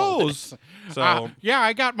 Who Syphilis. knows? So yeah,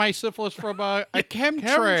 I got my syphilis from a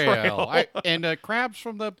chemtrail and crabs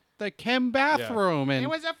from the chem bathroom, and It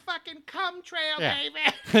was a fucking cum trail, Yeah.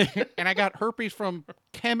 baby. and I got herpes from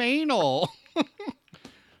chem anal.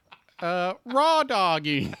 Raw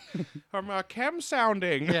dogging. from chem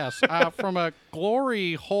sounding, Yes, from a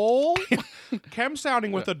glory hole. chem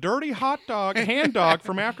sounding with a dirty hot dog, hand dog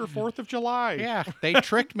from after 4th of July. Yeah, they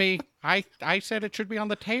tricked me. I said it should be on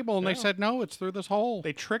the table, and they said no, it's through this hole.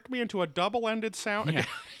 They tricked me into a double-ended sound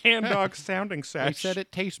hand dog sounding They sesh. said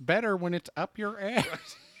it tastes better when it's up your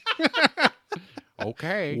ass.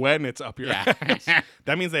 Okay. When it's up your Yeah. ass.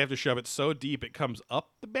 That means they have to shove it so deep it comes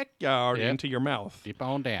up the backyard Yep. into your mouth. Deep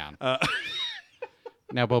on down.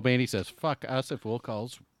 Now, Bo Bandy says, fuck us if Will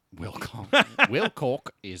Cork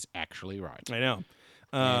is actually right. I know.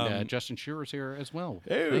 And Justin Shearer's here as well.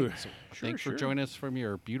 Oh, Thanks sure. for joining us from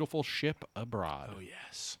your beautiful ship abroad. Oh,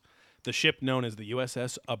 yes. The ship known as the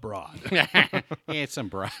USS Abroad. It's some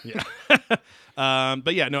bra.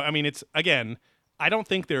 But yeah, no, I mean, it's, again, I don't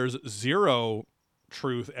think there's zero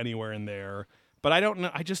truth anywhere in there. But I don't know.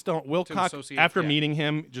 I just don't. Wilcock, associate- after yeah. meeting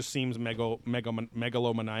him, just seems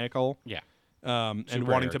megalomaniacal. Yeah. And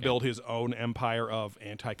Super wanting to arrogant. build his own empire of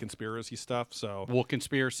anti-conspiracy stuff. So Well,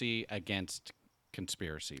 conspiracy against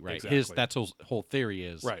conspiracy, right? Exactly. That's his whole theory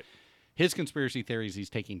is. right. His conspiracy theories, he's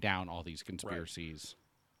taking down all these conspiracies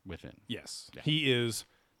within. Yes, he is,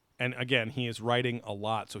 and again, he is writing a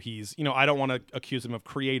lot. So he's, I don't want to accuse him of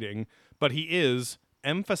creating, but he is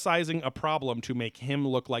emphasizing a problem to make him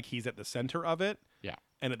look like he's at the center of it, Yeah.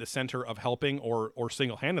 and at the center of helping or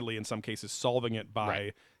single-handedly, in some cases, solving it by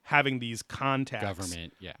Right. having these contacts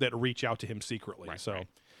Government, yeah. that reach out to him secretly. Right, so. right.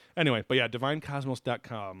 Anyway, but yeah,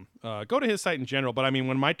 divinecosmos.com. Go to his site in general. But I mean,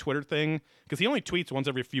 when my Twitter thing, because he only tweets once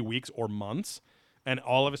every few weeks or months, and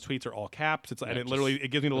all of his tweets are all caps. And it literally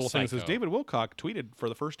gives me the little thing that says psycho. David Wilcock tweeted for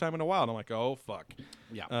the first time in a while, and I'm like, oh fuck.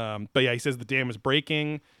 Yeah. But yeah, he says the dam is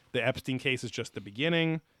breaking. The Epstein case is just the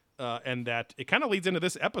beginning, and that it kind of leads into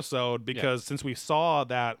this episode because since we saw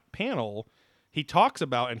that panel, he talks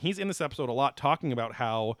about, and he's in this episode a lot, talking about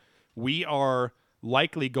how we are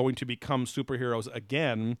likely going to become superheroes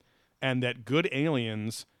again, and that good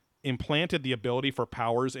aliens implanted the ability for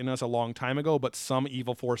powers in us a long time ago, but some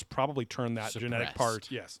evil force probably turned that genetic part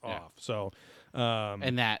off. So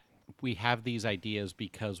And that we have these ideas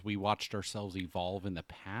because we watched ourselves evolve in the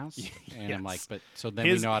past. And I'm like, but so then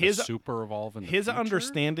we know how to super evolve in the his future?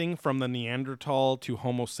 understanding from the Neanderthal to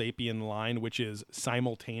Homo sapien line, which is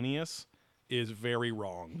simultaneous, is very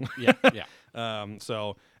wrong. Yeah, yeah.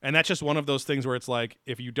 So, and that's just one of those things where it's like,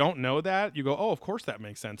 if you don't know that, you go, oh, of course that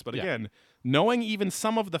makes sense. But Yeah. again, knowing even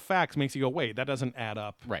some of the facts makes you go, wait, that doesn't add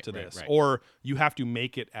up to this. Right. Or you have to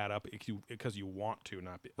make it add up because you want to,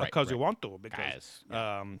 not because you right. want to, because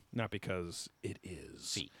Guys, not because it is.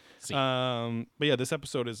 See. But yeah, this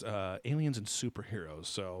episode is aliens and superheroes,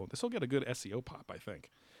 so this will get a good SEO pop, I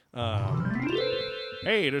think.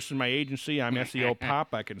 Hey, this is my agency. I'm SEO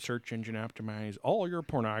Pop. I can search engine optimize all your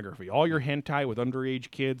pornography, all your hentai with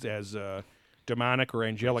underage kids as demonic or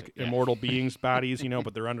angelic immortal beings' bodies,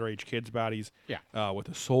 but they're underage kids' bodies. Yeah. With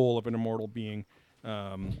the soul of an immortal being.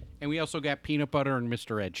 And we also got peanut butter and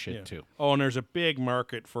Mr. Ed shit, too. Oh, and there's a big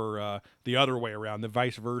market for the other way around, the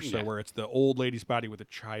vice versa, where it's the old lady's body with a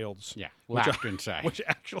child's. Yeah, which locked inside. Which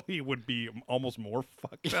actually would be almost more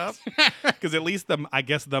fucked up. Because at least, I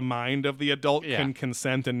guess, the mind of the adult can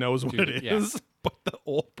consent and knows what it is. Yeah. But the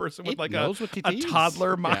old person with a is.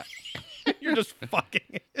 toddler mind, you're just fucking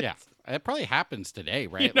it. Yeah, it probably happens today,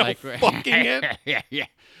 right? Fucking it.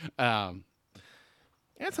 Yeah.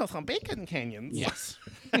 That's some bacon canyons. Yes.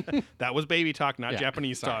 That was baby talk, not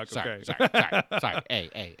Japanese sorry, talk. Sorry, Okay. sorry.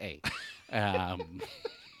 Hey.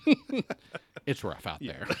 It's rough out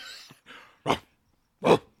there.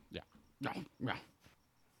 Yeah. No.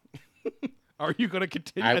 Are you going to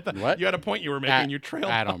continue? What? You had a point you were making. You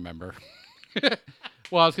trailed. I don't remember.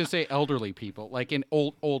 Well, I was going to say elderly people, like in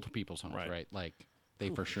old people's homes, right? Like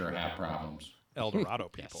they for sure have problems. El Dorado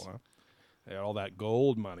people, huh? They had all that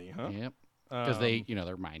gold money, huh? Yep. Because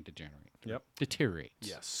their mind deteriorates.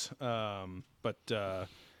 Yes.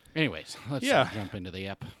 Anyways, let's jump into the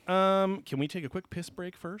ep. Can we take a quick piss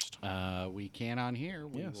break first? We can on here.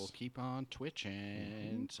 We will keep on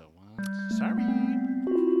twitching. So Sorry.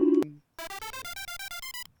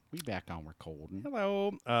 we back on recording.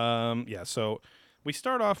 Hello. So we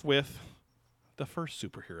start off with the first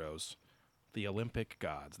superheroes, the Olympic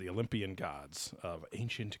gods, the Olympian gods of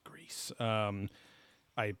ancient Greece.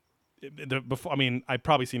 I'd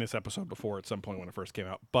probably seen this episode before at some point when it first came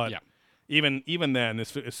out, but even then,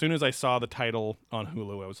 as soon as I saw the title on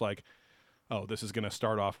Hulu, I was like, oh, this is going to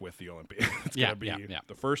start off with the Olympians. It's going to be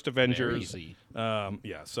the first Avengers. Very easy.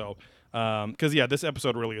 This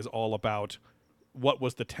episode really is all about what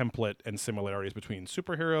was the template and similarities between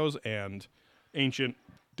superheroes and ancient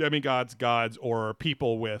demigods, gods, or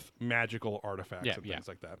people with magical artifacts and things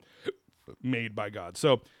like that. Made by God.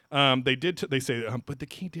 So they say, but the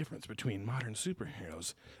key difference between modern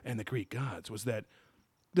superheroes and the Greek gods was that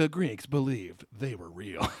the Greeks believed they were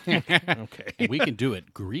real. Okay. And we can do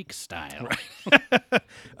it Greek style.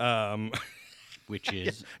 Which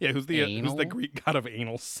is who's the Greek god of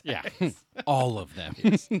anal sex? Yeah. All of them.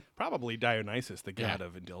 Probably Dionysus, the god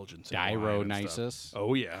of indulgence. Dionysus.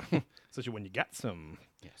 Oh yeah. Especially when you got some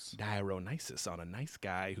Dionysus on a nice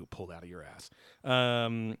guy who pulled out of your ass.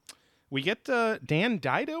 We get Dan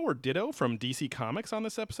Dido or Ditto from DC Comics on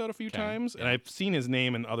this episode a few times, and I've seen his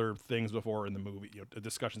name in other things before in the movie,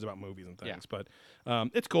 discussions about movies and things. But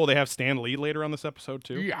it's cool. They have Stan Lee later on this episode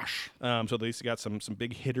too. Yes. So at least you got some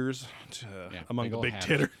big hitters among the big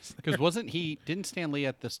titters. Because didn't Stan Lee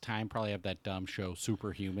at this time probably have that dumb show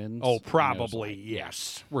Superhumans? Oh, probably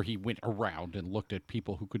yes. Where he went around and looked at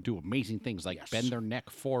people who could do amazing things like bend their neck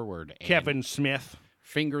forward. And Kevin Smith.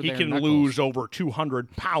 He can lose over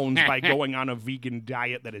 200 pounds by going on a vegan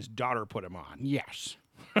diet that his daughter put him on. Yes.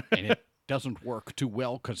 And it doesn't work too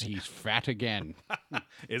well because he's fat again.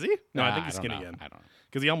 Is he? No, I think he's skinny again. I don't know.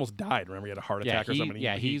 Because he almost died. Remember, he had a heart attack or something.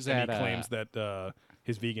 He claims that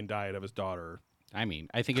his vegan diet of his daughter. I think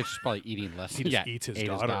it's just probably eating less. He just eats his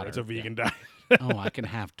daughter. It's a vegan diet. Oh, I can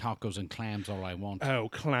have tacos and clams all I want. Oh,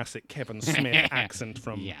 classic Kevin Smith accent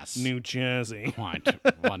from New Jersey. Quite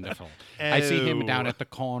wonderful. I see him down at the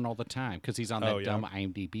con all the time because he's on that dumb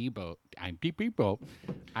IMDb boat.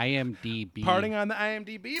 IMDb. Parting on the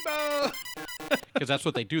IMDb boat. Because that's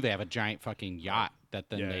what they do. They have a giant fucking yacht that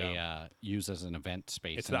then they use as an event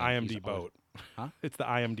space. It's the IMD boat. Huh? It's the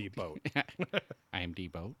IMD boat. IMD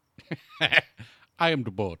boat? I am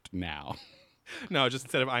the boat now. No, just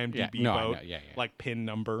instead of IMDb boat, like pin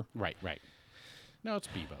number. Right. No, it's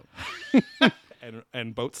B-Boat.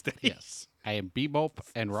 and Boat Steady. Yes. I am B-Boat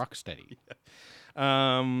and Rocksteady.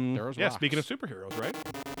 Speaking of superheroes,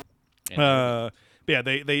 right?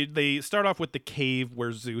 They start off with the cave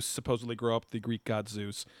where Zeus supposedly grew up, the Greek god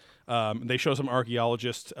Zeus. They show some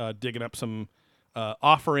archaeologists digging up some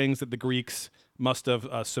offerings that the Greeks must have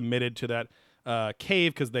submitted to that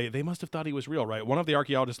cave because they must have thought he was real, right? One of the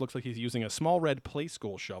archaeologists looks like he's using a small red play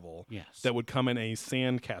school shovel that would come in a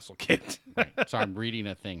sandcastle kit. Right. So I'm reading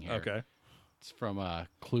a thing here. Okay. It's from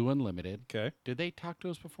Clue Unlimited. Okay. Did they talk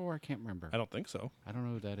to us before? I can't remember. I don't think so. I don't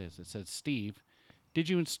know who that is. It says, Steve, did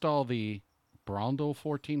you install the Brondel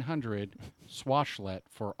 1400 swashlet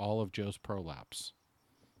for all of Joe's prolapse?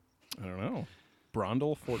 I don't know.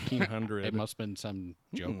 Brondel 1400. It must have been some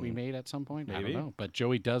joke we made at some point. Maybe. I don't know. But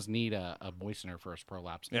Joey does need a moistener for his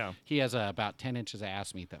prolapse. Yeah. He has about 10 inches of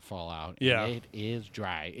ass meat that fall out. Yeah. And it is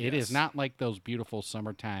dry. It is not like those beautiful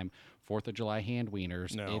summertime 4th of July hand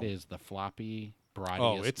wieners. No. It is the floppy, broadiest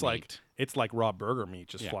Oh, it's meat. like raw burger meat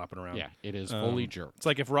just Yeah. flopping around. Yeah, it is fully jerked. It's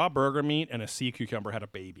like if raw burger meat and a sea cucumber had a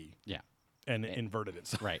baby Yeah, and inverted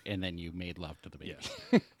itself. right. And then you made love to the baby.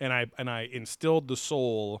 Yes. and I instilled the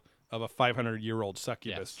soul of a 500-year-old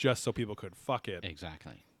succubus Yes. just so people could fuck it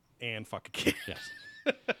Exactly. and fuck a kid. Yes.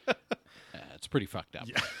 It's pretty fucked up.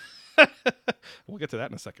 We'll get to that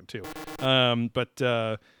in a second too. But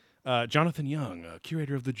Jonathan Young,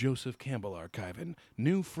 curator of the Joseph Campbell Archive and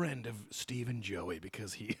new friend of Steve and Joey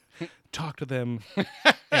because he talked to them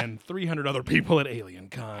and 300 other people at Alien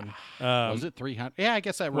Con. Was it 300? Yeah, I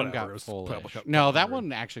guess that one whatever, it got was full. probably a No, that couple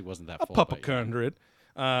one actually wasn't that A full. pup but a hundred.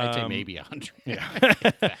 I'd say maybe 100.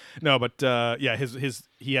 Yeah. No, but yeah,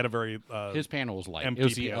 he had a very His panel was light. empty It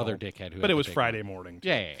was the panel, other dickhead who. but had it the was big Friday one. morning.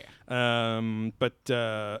 Yeah.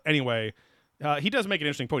 But anyway, he does make an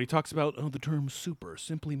interesting point. He talks about the term "super"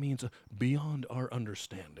 simply means beyond our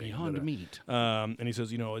understanding. Beyond meat. And he says,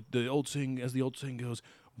 the old saying goes,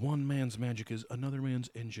 one man's magic is another man's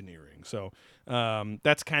engineering. So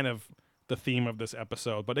that's kind of the theme of this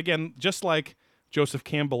episode. But again, just like Joseph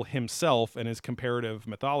Campbell himself and his comparative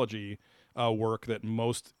mythology work that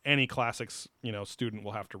any classics student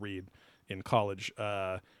will have to read in college,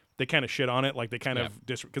 they kind of shit on it, like they kind of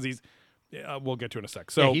because he's. We'll get to it in a sec.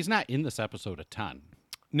 So Yeah, he's not in this episode a ton.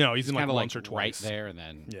 no, he's in like Kind of once like or twice right there, and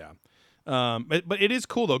then Yeah. But it is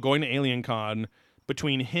cool though going to Alien Con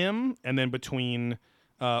between him and then between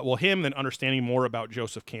him then understanding more about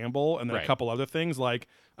Joseph Campbell and then a Right. couple other things like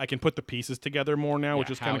I can put the pieces together more now, which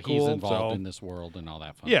is how kind of cool. He's involved so in this world and all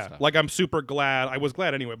that fun yeah, stuff. like I'm super glad. I was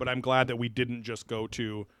glad anyway, but I'm glad that we didn't just go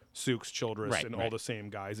to Sooks, Childress, Right, and all right. the same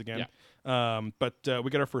guys again. But we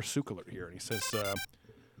got our first Sook alert here, and he says.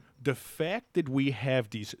 The fact that we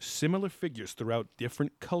have these similar figures throughout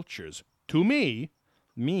different cultures, to me,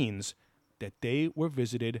 means that they were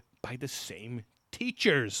visited by the same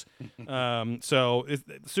teachers. So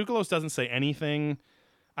Tsoukalos doesn't say anything.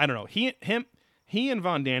 I don't know. He and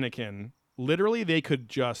Von Daniken, literally, they could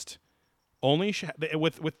just only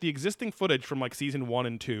with the existing footage from like season 1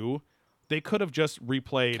 and 2. They could have just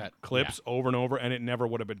replayed clips over and over, and it never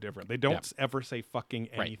would have been different. They don't ever say fucking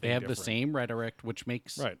anything Right. They have different. the same rhetoric, which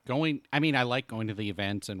makes Right. going. I mean, I like going to the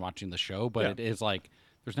events and watching the show, but Yeah. it is like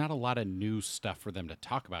there's not a lot of new stuff for them to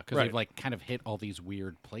talk about because Right. they've like kind of hit all these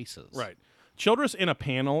weird places. Right. Childress in a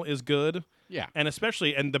panel is good. Yeah. And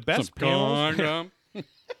especially the best panels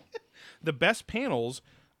the best panels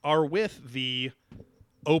are with the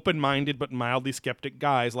open-minded but mildly skeptic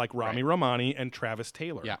guys like Rami Romani and Travis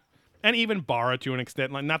Taylor. Yeah. And even Barra to an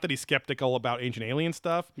extent. Like, not that he's skeptical about Ancient Alien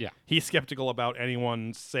stuff. Yeah. He's skeptical about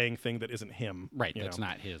anyone saying thing that isn't him. Right. you That's know.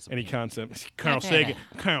 not his. Any opinion. concept.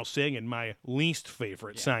 Carl Sagan, my least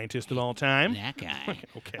favorite scientist of all time. That guy.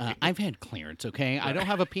 Okay. I've had Clarence, okay? I don't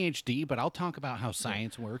have a PhD, but I'll talk about how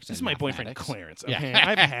science works. This is and my boyfriend mathematics. Clarence. Yeah. Okay,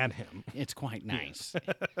 I've had him. It's quite nice.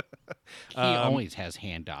 He always has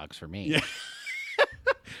hand dogs for me.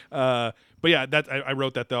 But yeah, I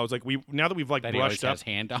wrote that though. I was like, now that we've like That he always brushed up, has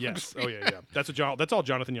hand dogs. yes, oh yeah. That's all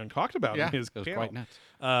Jonathan Young talked about Yeah, in his it was panel. quite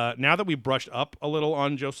nuts. Now that we brushed up a little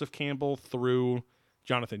on Joseph Campbell through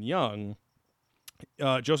Jonathan Young,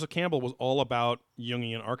 Joseph Campbell was all about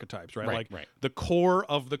Jungian archetypes, right? Right, Like right. the core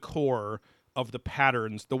of the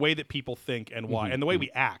patterns, the way that people think and why, and the way we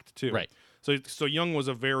act too. Right. So Jung was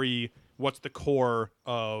what's the core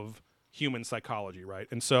of human psychology, right?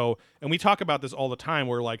 And we talk about this all the time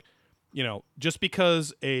where like, just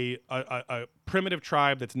because a primitive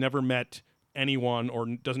tribe that's never met anyone or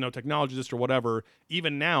doesn't know technologists or whatever,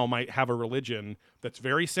 even now might have a religion that's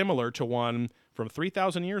very similar to one from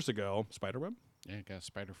 3,000 years ago. Spiderweb? Yeah, got a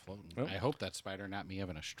spider floating. Oh. I hope that spider not me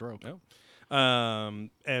having a stroke. No. And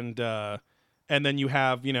then you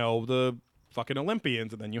have, the fucking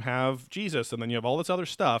Olympians, and then you have Jesus, and then you have all this other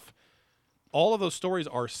stuff. All of those stories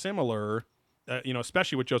are similar,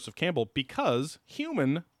 especially with Joseph Campbell, because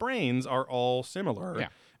human brains are all similar. Yeah.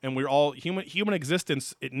 And we're all human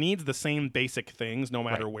existence. It needs the same basic things, no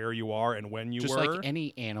matter Right. where you are and when you Just were. like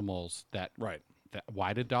any animals that. Right.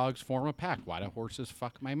 Why do dogs form a pack? Why do horses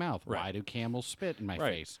fuck my mouth? Right. Why do camels spit in my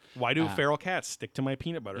Right. face? Why do feral cats stick to my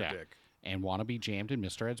peanut butter Yeah. dick? And want to be jammed in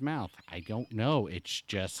Mr. Ed's mouth? I don't know. It's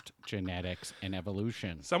just genetics and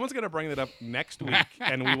evolution. Someone's gonna bring that up next week,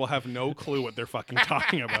 and we will have no clue what they're fucking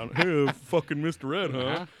talking about. Hey, fucking Mr. Ed, huh?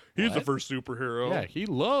 Uh-huh. He's the What? first superhero. Yeah, he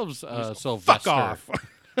loves Fuck Sylvester. off.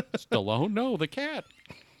 Stallone? No, the cat.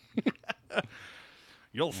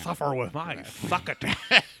 You'll suffer with my thuckit.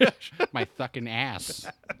 My fucking ass.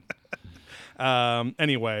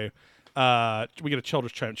 Anyway, we get a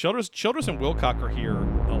Childress chime. Childress and Wilcock are here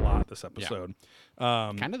a lot this episode.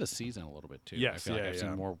 Kind of the season a little bit too. Yes, I feel like yeah, I've yeah.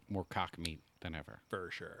 seen more cock meat than ever.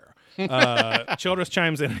 For sure. Childress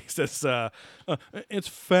chimes in and he says, it's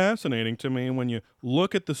fascinating to me when you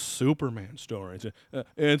look at the Superman stories.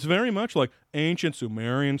 It's very much like ancient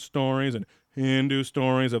Sumerian stories and Hindu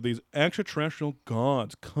stories of these extraterrestrial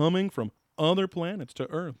gods coming from other planets to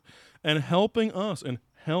Earth and helping us and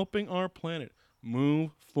helping our planet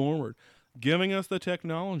move forward, giving us the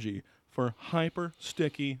technology for hyper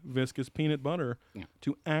sticky viscous peanut butter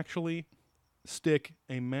to actually stick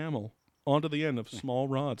a mammal onto the end of small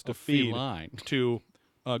rods to feed feline. to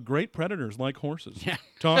great predators like horses. Yeah.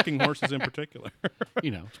 Talking horses in particular.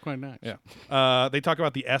 It's quite nice. Yeah. They talk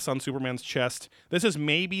about the S on Superman's chest. This is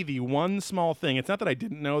maybe the one small thing. It's not that I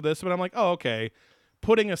didn't know this, but I'm like, oh, okay.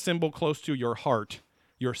 Putting a symbol close to your heart,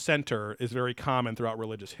 your center, is very common throughout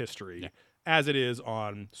religious history, as it is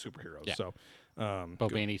on superheroes. Yeah. So,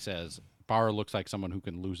 Bobaney says, Barra looks like someone who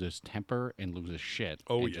can lose his temper and lose his shit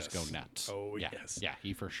and just go nuts. Oh, yeah. yes. Yeah,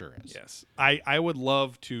 he for sure is. Yes. I would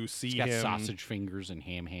love to see He's got him. sausage fingers and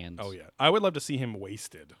ham hands. Oh, yeah. I would love to see him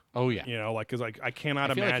wasted. Oh, yeah. You know, like, because I cannot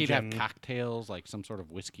I feel imagine. like he'd have cocktails, like some sort of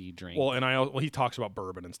whiskey drink. Well, and he talks about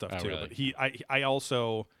bourbon and stuff too. Really?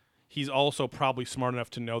 But he's also probably smart enough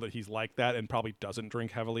to know that he's like that and probably doesn't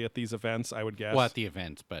drink heavily at these events. I would guess. Well, at the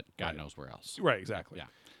events, but God knows where else. Right. Exactly. Yeah.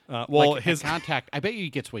 Well, like his at Contact. I bet you he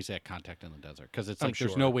gets wasted at Contact in the desert because it's like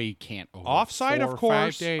there's sure. no way he can't. Over Offsite, 4 of or 5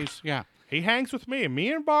 course. days. Yeah. he hangs with me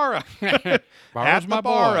and Barra. Barra's At my the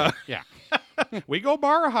Barra. boy. Yeah. We go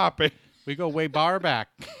Barra hopping We go way bar back.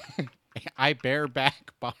 I bear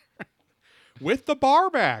back bar. with the bar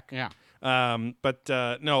back. Yeah. But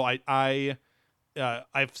no, I've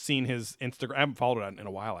seen his Instagram. I haven't followed it in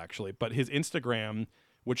a while actually, but his Instagram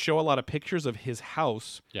would show a lot of pictures of his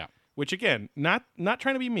house. Yeah. Which again, not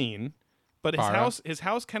trying to be mean, but Barra. his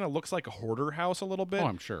house kind of looks like a hoarder house a little bit. Oh,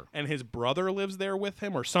 I'm sure. And his brother lives there with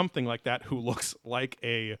him or something like that, who looks like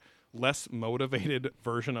a less motivated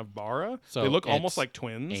version of Barra. So they look almost it's like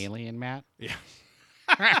twins. Alien Matt. Yeah.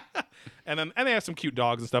 and they have some cute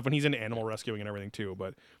dogs and stuff, and he's into animal rescuing and everything too.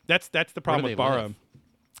 But that's the problem do with they Barra. live?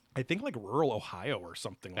 I think like rural Ohio or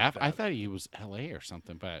something like that. I thought he was L.A. or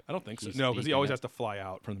something, but I don't think so. he's No, because he deep in always it. has to fly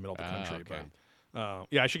out from the middle of the country. okay. But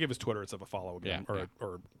yeah, I should give his Twitter itself a follow again, Yeah,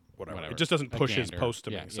 or whatever. Whatever. It just doesn't A push his gander. post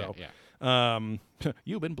to Yeah, me. So, yeah.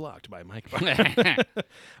 you've been blocked by Mike. Fuck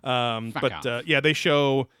But off. yeah, they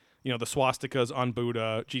show the swastikas on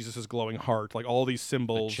Buddha, Jesus' glowing heart, like all these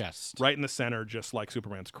symbols chest. right in the center, just like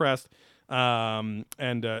Superman's crest. And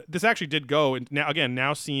this actually did go. And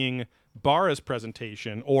now seeing Barra's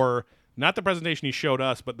presentation, or not the presentation he showed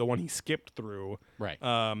us, but the one he skipped through. Right.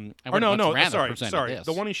 Or would no, much no, rather sorry. presented this.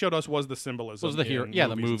 The one he showed us was the symbolism. was the hero? in Yeah,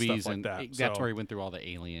 the movies and movies stuff like that. that's So- where he went through all the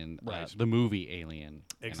Alien, Right. the movie Alien.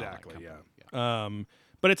 Exactly. And all that Yeah.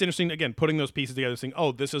 But it's interesting again putting those pieces together, saying,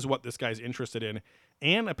 "Oh, this is what this guy's interested in,"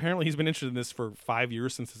 and apparently he's been interested in this for 5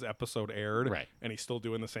 years since this episode aired, Right. And he's still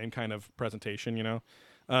doing the same kind of presentation,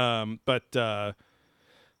 But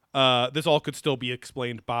this all could still be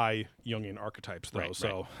explained by Jungian archetypes, though. Right,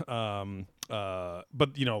 so,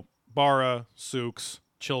 but Barra, Sooks,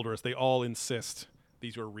 Childress, they all insist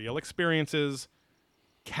these were real experiences,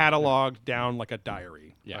 cataloged down like a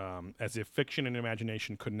diary, Yeah. as if fiction and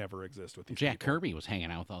imagination could never exist with these Jack people. Kirby was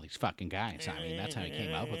hanging out with all these fucking guys. I mean, that's how he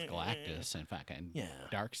came up with Galactus and fucking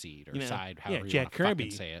Darkseid or Side, however you Jack want to Kirby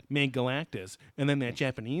fucking say it. made Galactus, and then that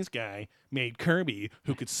Japanese guy made Kirby,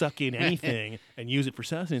 who could suck in anything and use it for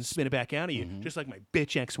sustenance, spit it back out of you, just like my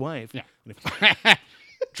bitch ex-wife. Yeah.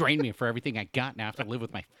 Drain me for everything I got. Now I have to live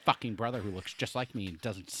with my fucking brother who looks just like me and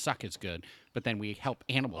doesn't suck as good. But then we help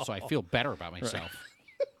animals, so I feel better about myself.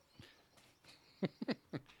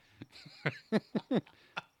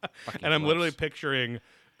 And I'm literally picturing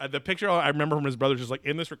the picture I remember from his brother, just like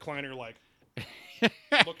in this recliner, like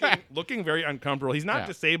looking very uncomfortable. He's not Yeah.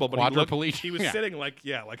 disabled, but Quadriplegic. he was Yeah. sitting like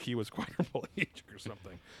he was quadriplegic or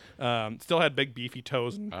something. Still had big beefy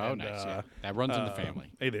toes. And, Oh, nice. Yeah. That runs in the family.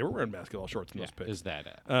 Hey, they were wearing basketball shorts in Yeah. those pics. Is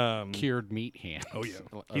that Um, cured meat hands? Oh yeah,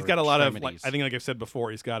 or he's got a lot of extremities. I think like I've said before,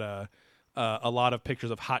 he's got a lot of pictures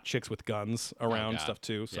of hot chicks with guns around God. stuff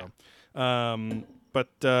too. So,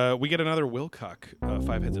 but we get another Wilcock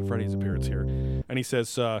Five Heads at Freddy's appearance here, and he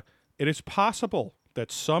says it is possible that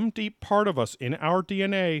some deep part of us in our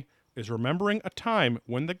DNA is remembering a time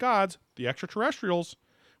when the gods, the extraterrestrials,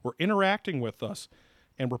 were interacting with us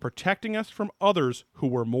and were protecting us from others who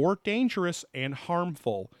were more dangerous and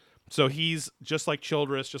harmful. So he's just like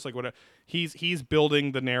Childress, just like what he's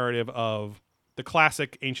building the narrative of the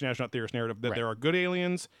classic ancient astronaut theorist narrative that there are good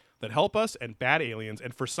aliens that help us and bad aliens,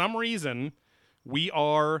 and for some reason we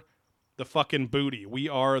are the fucking booty. We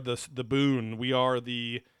are the boon. We are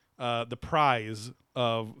the the prize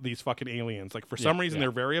of these fucking aliens. Like for some reason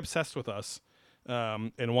they're very obsessed with us,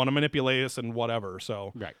 and want to manipulate us and whatever.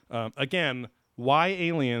 So again, why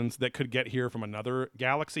aliens that could get here from another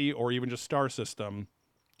galaxy or even just star system?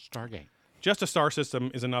 Stargate. Just a star system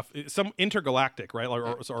is enough. Some intergalactic, right?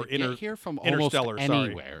 Or Get here from interstellar. almost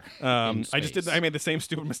anywhere. I just did. I made the same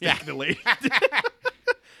stupid mistake that lady did.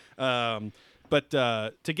 But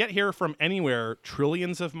to get here from anywhere,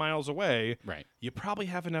 trillions of miles away, you probably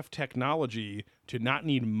have enough technology to not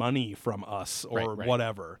need money from us or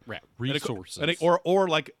whatever. Resources. Or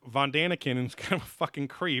like Von Daniken, who's kind of a fucking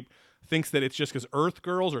creep, thinks that it's just because Earth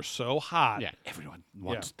girls are so hot. Yeah, everyone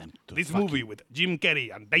wants them to This movie with Jim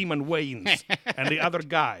Carrey and Damon Wayans and the other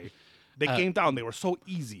guy, they came down. They were so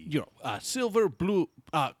easy. You know, silver, blue,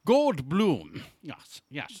 gold bloom.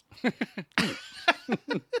 Yes.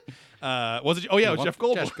 Was it? Oh yeah, it was Jeff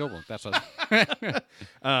Goldblum. Jeff Goldblum. That's what.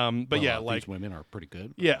 But yeah, like these women are pretty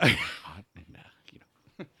good. Yeah. Hot and,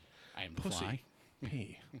 I am the Pussy.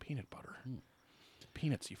 fly. Peanut butter.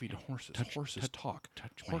 Peanuts you feed to horses. Horses talk.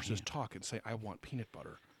 Horses talk and say, "I want peanut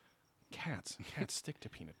butter." Cats stick to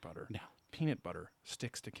peanut butter. No. Peanut butter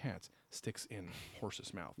sticks to cats. Sticks in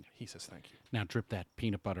horse's mouth. He says, "Thank you." Now drip that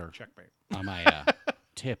peanut butter Checkmate. on my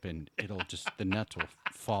tip, and it'll just the nuts will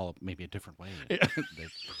fall maybe a different way.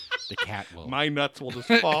 The cat will. My nuts will just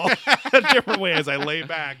fall a different way as I lay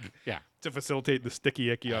back. Yeah. To facilitate the sticky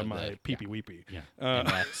icky on my peepee weepee. Yeah. And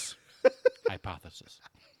that's hypothesis.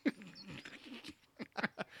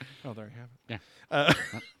 Oh, there you have it. Yeah.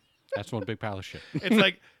 That's one big pile of shit. It's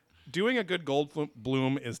like doing a good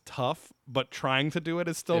Goldblum is tough, but trying to do it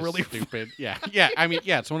is still It's really stupid. Yeah. I mean,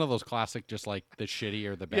 it's one of those classic, just like the shitty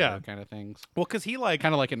or the better kind of things. Well, because he like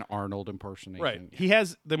kind of like an Arnold impersonation. Right. He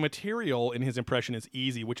has the material in his impression is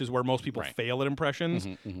easy, which is where most people fail at impressions.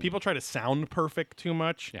 People try to sound perfect too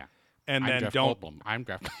much. Yeah. And then Jeff don't. Goldblum. I'm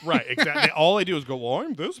Jeff. Right. Exactly. All they do is go, "Well,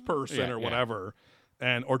 I'm this person" or whatever.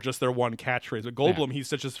 Or just their one catchphrase. But Goldblum, he's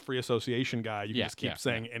such a free association guy. You can just keep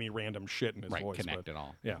saying any random shit in his voice. Connect it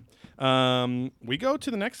all. Yeah. We go to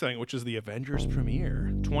the next thing, which is the Avengers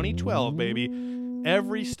premiere. 2012, baby.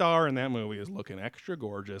 Every star in that movie is looking extra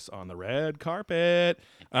gorgeous on the red carpet.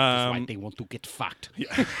 That's why they want to get fucked.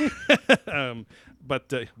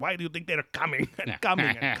 But why do you think they're coming and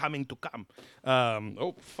coming and coming to come?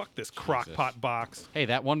 Oh, fuck this crock pot box. Hey,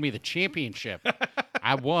 that won me the championship.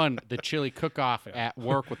 I won the chili cook-off at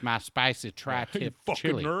work with my spicy tri-tip fucking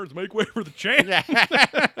chili. nerds, make way for the champ.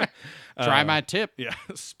 Try my tip. Yeah,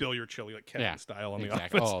 spill your chili like Kevin style on the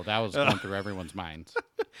office. Oh, that was going through everyone's minds.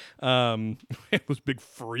 It was big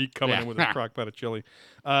freak coming in with his crock pot of chili.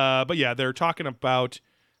 But yeah, they're talking about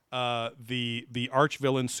the arch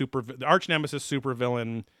villain the arch nemesis super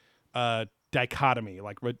villain dichotomy,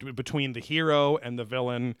 like between the hero and the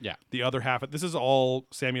villain. Yeah. The other half. This is all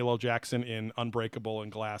Samuel L. Jackson in Unbreakable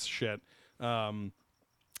and Glass shit. And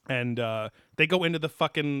they go into the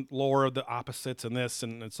fucking lore of the opposites and this,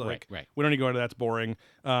 and it's like, we don't need to go into that. It's boring.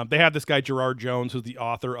 They have this guy, Gerard Jones, who's the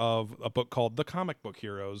author of a book called The Comic Book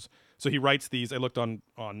Heroes. So he writes these, I looked on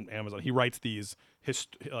Amazon, he writes these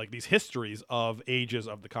these histories of ages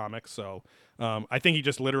of the comics. So I think he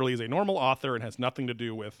just literally is a normal author and has nothing to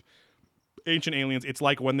do with Ancient Aliens. It's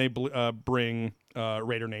like when they bring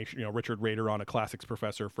Raider Nation, Richard Rader on, a classics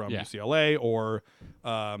professor from UCLA, or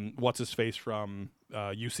what's his face from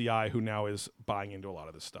UCI, who now is buying into a lot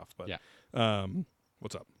of this stuff. But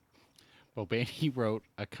what's up? Well, Bandy wrote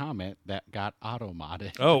a comment that got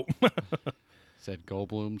auto-modded. Oh. Said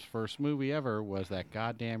Goldblum's first movie ever was that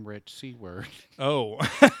goddamn rich C word. Oh.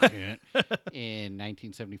 In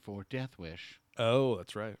 1974, Death Wish. Oh,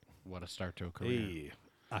 that's right. What a start to a career. Hey.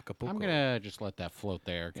 Acapulco. I'm going to just let that float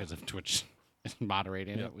there because if Twitch is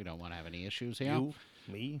moderating it, we don't want to have any issues here. You,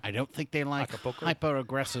 me. I don't think they like Acapulco?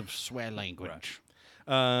 hyper-aggressive swear language.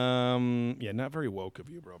 Yeah, not very woke of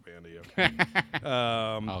you, bro, Bandy. Okay.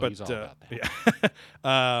 But he's all about that.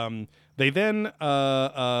 Yeah. They then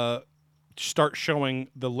start showing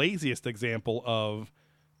the laziest example of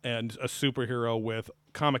a superhero with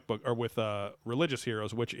comic book or with religious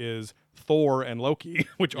heroes, which is Thor and Loki,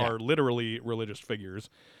 which are literally religious figures.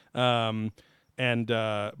 But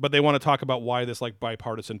they want to talk about why this like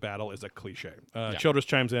bipartisan battle is a cliche. Childress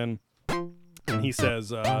chimes in and he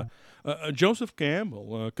says, Joseph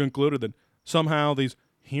Campbell concluded that somehow these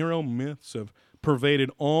hero myths have pervaded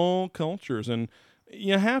all cultures, and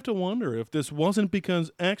you have to wonder if this wasn't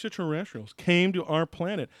because extraterrestrials came to our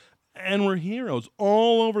planet and were heroes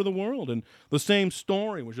all over the world, and the same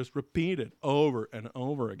story was just repeated over and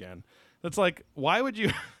over again. That's like, why would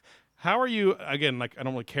you? How are you? Again, like, I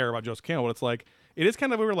don't really care about Joseph Campbell, but it's like, it is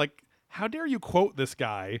kind of weird. Like, how dare you quote this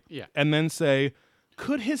guy and then say,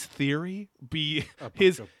 could his theory be bunch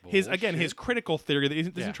his of again his bullshit? critical theory that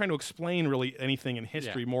isn't Yeah. trying to explain really anything in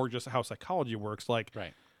history, Yeah. more just how psychology works? Like,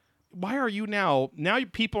 Right. why are you now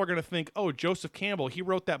people are going to think, oh, Joseph Campbell, he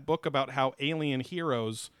wrote that book about how alien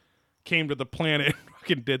heroes came to the planet and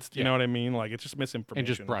fucking did, you know what I mean? Like, it's just misinformation. And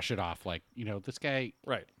just brush it off like, this guy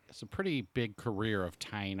Right. it's a pretty big career of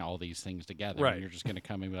tying all these things together. Right. And you're just going to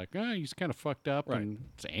come and be like, oh, he's kind of fucked up Right. and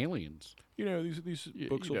it's aliens. You know, these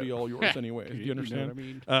books you will be know. all yours anyway. Do you You know understand? what I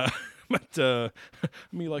mean? But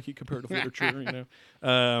me liking comparative literature,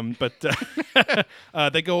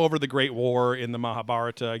 they go over the Great War in the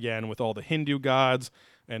Mahabharata again with all the Hindu gods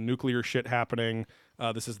and nuclear shit happening.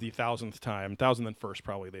 This is the 1001st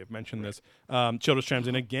probably they've mentioned this. Childress chimes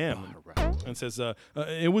in again and says,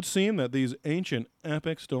 it would seem that these ancient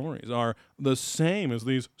epic stories are the same as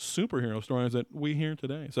these superhero stories that we hear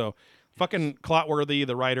today. So fucking Clotworthy,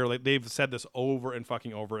 the writer, like they've said this over and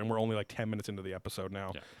fucking over, and we're only like 10 minutes into the episode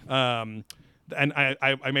now. Yeah. And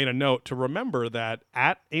I made a note to remember that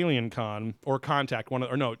at AlienCon or Contact,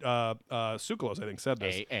 Sukalos, I think, said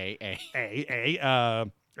this.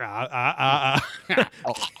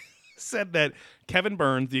 Said that Kevin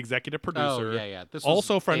Burns, the executive producer, This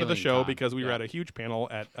also was friend of the show AlienCon. because we were Yeah. at a huge panel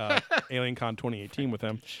at AlienCon 2018 with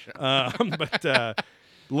him.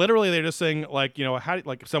 Literally, they're just saying like,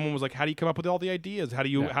 if someone was like, how do you come up with all the ideas? How do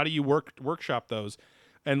you workshop those?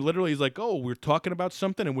 And literally, he's like, oh, we're talking about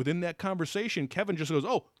something, and within that conversation, Kevin just goes,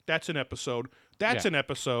 oh, that's an episode. That's an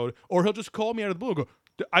episode. Or he'll just call me out of the blue and go,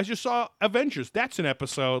 I just saw Avengers. That's an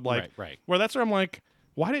episode. Like, Right. Where that's where I'm like,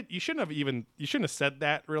 you shouldn't have said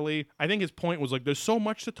that, really. I think his point was like, there's so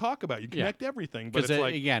much to talk about. You connect everything. But Because it's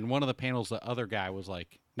like, again, one of the panels, the other guy was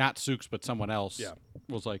like, not Sooks, but someone else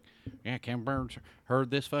was like, yeah, Cam Burns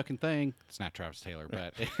heard this fucking thing. It's not Travis Taylor,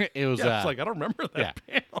 but it was. it's like, I don't remember that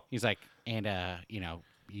panel. He's like, and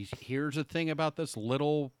here's the thing about this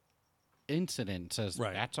little incident. Says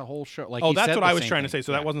that's a whole show. Like, Oh, he that's said what the I was same trying to thing. say.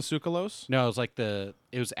 So that wasn't Sukalos? No, it was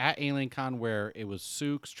it was at AlienCon where it was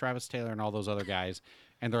Sooks, Travis Taylor, and all those other guys.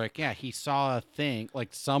 And they're like, yeah, he saw a thing, like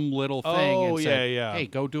some little thing, Oh, and said, yeah. hey,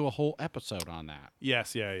 go do a whole episode on that.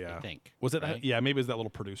 Yes, yeah. I think. Was it? right? Yeah, maybe it was that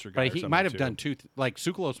little producer guy. But he might have done two. Like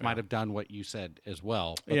Sukalos might have done what you said as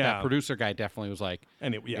well. But that producer guy definitely was like,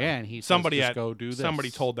 and and he somebody says, just go do this.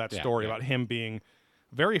 Somebody told that story about him being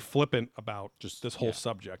very flippant about just this whole yeah.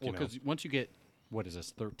 subject. Well, because once you get, what is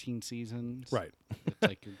this, 13 seasons? Right. It's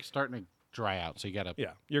like you're starting to dry out, so you got to.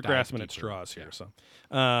 Yeah, you're grasping at straws here. So,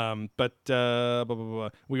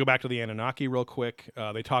 we go back to the Anunnaki real quick.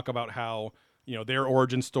 They talk about how their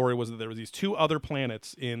origin story was that there was these two other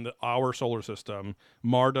planets in our solar system,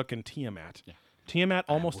 Marduk and Tiamat. Yeah. Tiamat,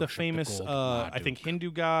 almost a famous, I think,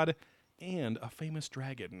 Hindu god, and a famous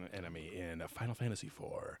dragon enemy in Final Fantasy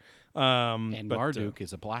IV. And Marduk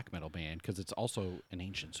is a black metal band because it's also an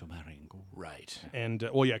ancient Sumerian god. Right. And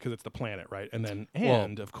because it's the planet, right? And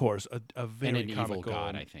then, of course, a very and an comical evil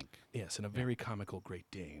god, I think. Yes, and a very comical Great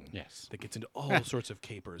Dane. Yes. That gets into all sorts of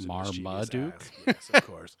capers. Marmaduke? Yes, of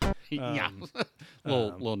course. Yeah.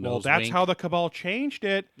 little nose Well, that's wink. how the Cabal changed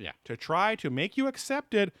it. Yeah. To try to make you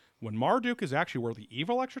accept it when Marduk is actually where the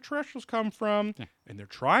evil extraterrestrials come from, and they're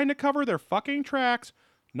trying to cover their fucking tracks.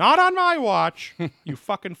 Not on my watch, you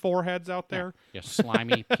fucking foreheads out there. You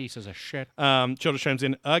slimy pieces of shit. Childress chimes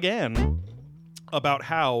in again about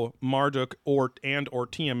how Marduk or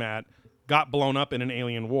Tiamat got blown up in an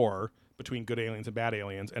alien war between good aliens and bad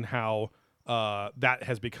aliens, and how that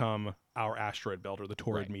has become our asteroid belt, or the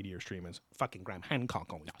Taurid meteor stream, is fucking Graham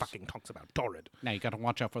Hancock only fucking talks about Taurid. Now you got to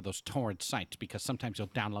watch out for those torrent sites because sometimes you'll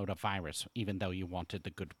download a virus even though you wanted the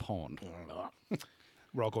good porn.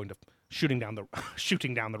 We're all going to shooting down the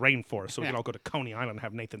rainforest, so we can all go to Coney Island and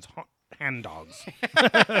have Nathan's hand dogs.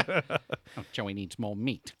 Oh, Joey needs more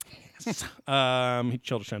meat. He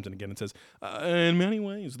Childress chimes in again and says, in many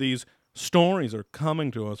ways, these stories are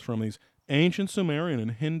coming to us from these ancient Sumerian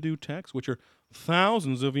and Hindu texts, which are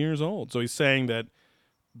thousands of years old. So he's saying that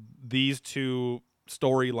these two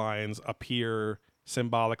storylines appear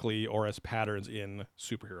symbolically or as patterns in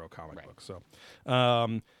superhero comic books. So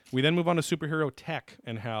we then move on to superhero tech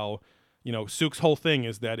and how Sook's whole thing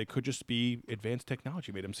is that it could just be advanced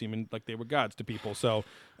technology made them seem like they were gods to people. So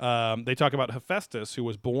they talk about Hephaestus, who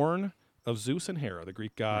was born of Zeus and Hera, the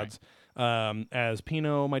Greek gods. As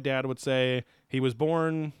Pino, my dad, would say, he was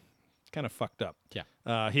born kind of fucked up.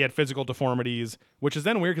 Yeah. He had physical deformities, which is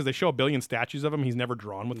then weird because they show a billion statues of him. He's never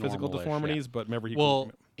drawn with physical Normal-ish, deformities, but remember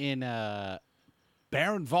Well, in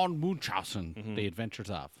Baron von Munchausen, The Adventures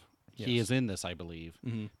of, He is in this, I believe,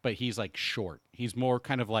 but he's like short. He's more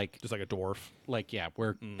kind of like Just like a dwarf.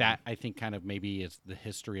 where that I think kind of maybe is the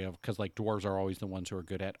history of, because like dwarves are always the ones who are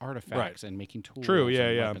good at artifacts and making tools,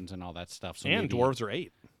 and weapons and all that stuff. So and maybe, dwarves are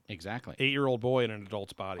 8. exactly 8-year-old boy in an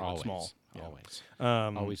adult's body, but always, small. Yeah. always,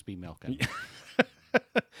 always be milking.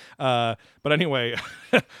 But anyway,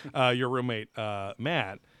 your roommate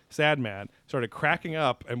Matt, Sad Matt, started cracking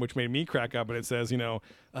up, and which made me crack up. And it says,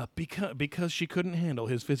 because she couldn't handle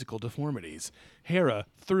his physical deformities, Hera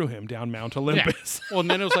threw him down Mount Olympus. Well, and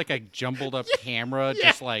then it was like a jumbled up camera,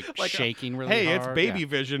 just like shaking really hey, hard. it's baby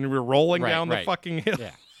vision. We're rolling down the fucking hill.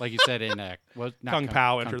 Yeah, like you said in Kung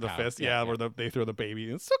Pao, Enter the Pao. Fist. Yeah, where they throw the baby.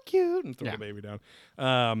 It's so cute, and throw the baby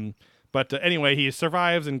down. But anyway, he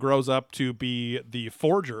survives and grows up to be the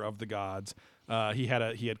forger of the gods. He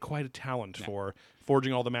had quite a talent for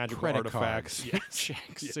forging all the magical Credit artifacts, cards,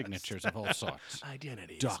 checks, signatures of all sorts,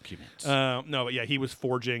 identities, documents. No, but yeah, he was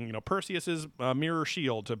forging, Perseus's mirror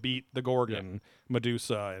shield to beat the Gorgon,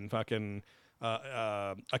 Medusa, and fucking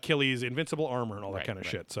Achilles' invincible armor and all that kind of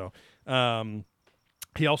shit. So,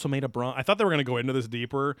 he also made a bronze. I thought they were going to go into this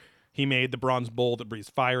deeper. He made the bronze bull that breathes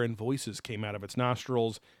fire, and voices came out of its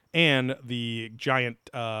nostrils. And the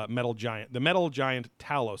metal giant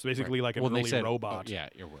Talos, basically like an early robot.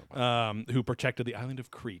 Your robot. Who protected the island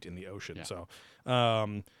of Crete in the ocean. Yeah. So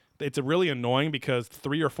it's really annoying because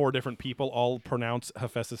 3 or 4 different people all pronounce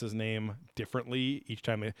Hephaestus' name differently each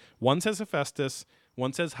time. One says Hephaestus,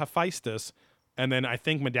 one says Hephaestus, and then I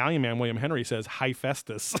think Medallion Man William Henry says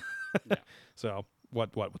Hephaestus. So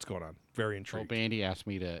what's going on? Very intrigued. Well, Bandy asked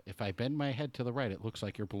me if I bend my head to the right, it looks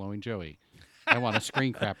like you're blowing Joey. I want to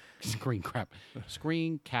screen cap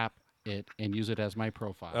it and use it as my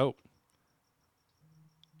profile.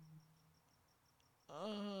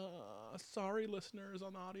 Sorry, listeners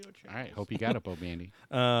on the audio channel. All right, hope you got it, Bo Bandy.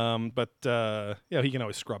 But he can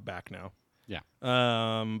always scrub back now. Yeah.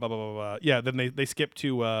 Yeah. Then they skip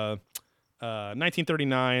to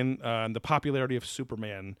 1939, and the popularity of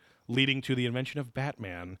Superman leading to the invention of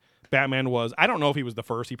Batman. Batman was, I don't know if he was the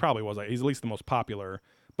first. He probably was. He's at least the most popular.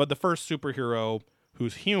 But the first superhero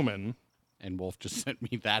who's human. And Wolf just sent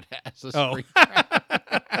me that as a screen.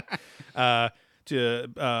 A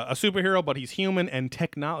superhero, but he's human, and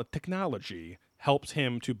technology helps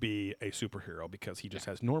him to be a superhero because he just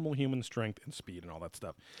has normal human strength and speed and all that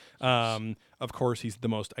stuff. Of course, he's the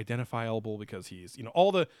most identifiable because he's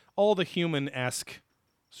all the human-esque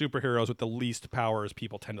superheroes with the least powers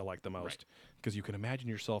people tend to like the most because you can imagine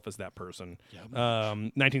yourself as that person.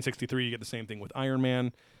 1963, you get the same thing with Iron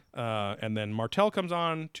Man. And then Martel comes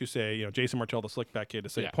on to say, Jason Martel, the slickback kid, to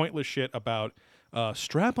say pointless shit about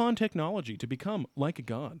strap-on technology to become like a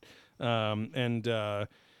god. And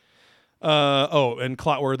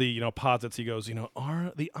Clotworthy, posits, he goes,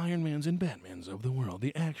 are the Iron Mans and Batmans of the world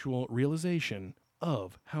the actual realization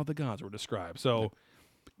of how the gods were described? So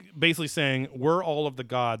basically saying we're all of the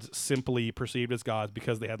gods simply perceived as gods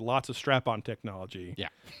because they had lots of strap-on technology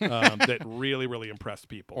that really, really impressed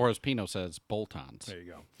people. Or as Pino says, bolt-ons. There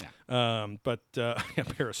you go. Yeah. A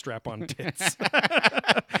pair of strap-on tits.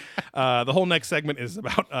 The whole next segment is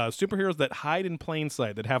about superheroes that hide in plain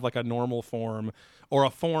sight, that have like a normal form or a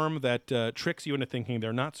form that tricks you into thinking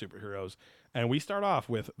they're not superheroes. And we start off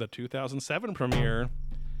with the 2007 premiere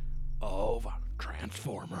of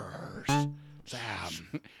Transformers.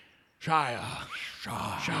 Sam. Shia.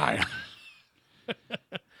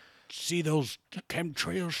 See those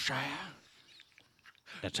chemtrails, Shia?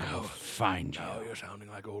 That's how I'll find you. Oh, you're sounding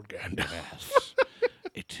like old Gandalf. Yes.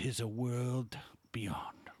 It is a world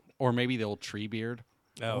beyond. Or maybe the old Treebeard.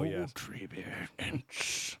 Oh, yes. Treebeard.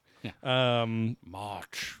 Ents. Yeah.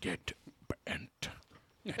 March. Get bent.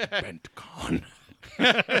 At BentCon.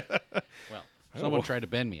 Well, someone tried to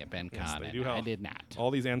bend me at BentCon, and I did not. All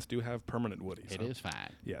these ants do have permanent woodies. It is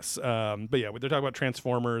fine. Yes. But yeah, they're talking about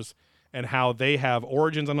Transformers and how they have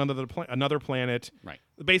origins on another planet. Right.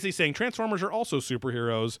 Basically saying Transformers are also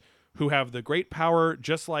superheroes who have the great power,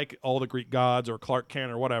 just like all the Greek gods or Clark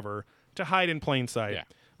Kent or whatever, to hide in plain sight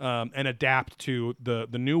and adapt to the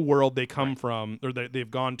new world they come from, or they've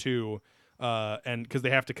gone to, and because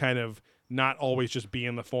they have to kind of not always just be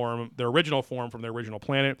in their original form from their original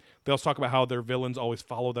planet. They also talk about how their villains always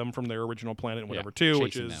follow them from their original planet and whatever too,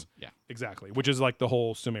 which is which is like the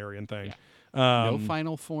whole Sumerian thing. No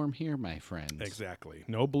final form here, my friends. Exactly.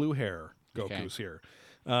 No blue hair. Goku's here.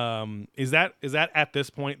 Is that at this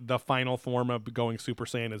point the final form of going Super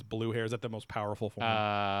Saiyan is blue hair? Is that the most powerful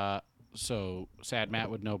form? So Sad Matt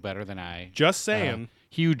would know better than I. Just saying.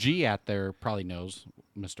 Hugh G out there probably knows,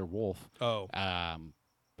 Mr. Wolf. Oh.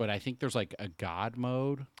 But I think there's like a God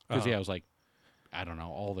mode because it was like, I don't know,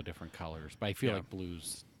 all the different colors. But I feel like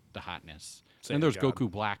blue's the hotness. Same And there's God. Goku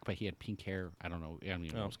Black, but he had pink hair. I don't know. I don't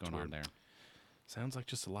even know what's going on there. Sounds like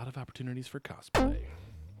just a lot of opportunities for cosplay.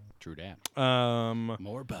 True dat.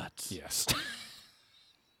 More butts. Yes.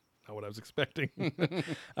 Not what I was expecting.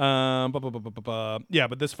 Yeah,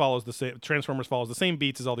 but this follows the same. Transformers follows the same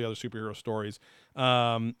beats as all the other superhero stories.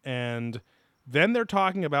 And then they're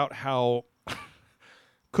talking about how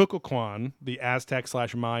Kukulkan, the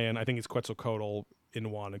Aztec/Mayan, I think it's Quetzalcoatl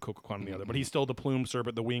in one and Kukulkan in the other, but he's still the plumed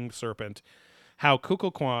serpent, the winged serpent. How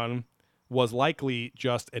Kukulkan was likely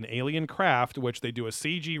just an alien craft, which they do a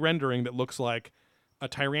CG rendering that looks like a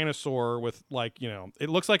Tyrannosaur with, like, you know, it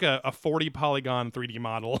looks like a 40 polygon 3D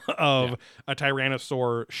model of a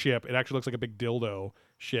Tyrannosaur ship. It actually looks like a big dildo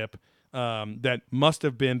ship that must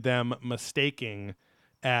have been them mistaking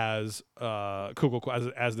as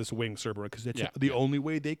Kukulkan, as this winged serpent, because that's the only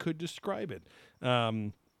way they could describe it.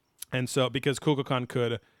 And so, because Kukulkan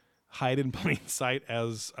could hide in plain sight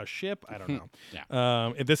as a ship, I don't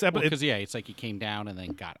know. In this episode, Because it's like he came down and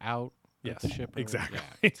then got out. yes, The ship. exactly. Yeah,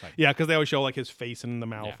 it's like, Yeah, because they always show like his face and the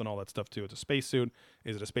mouth and all that stuff too. It's a spacesuit.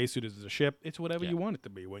 Is it a spacesuit? Is it a ship? It's whatever you want it to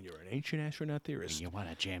be when you're an ancient astronaut theorist. you want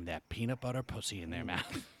to jam that peanut butter pussy in their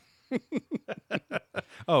mouth.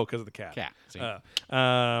 Oh, because of the cat. Cat. See?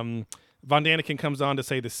 Von Daniken comes on to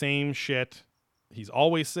say the same shit he's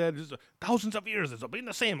always said. Thousands of years, it's been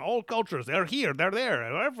the same. All cultures, they're here, they're there,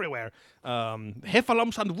 they're everywhere.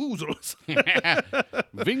 Heffalumps and woozles.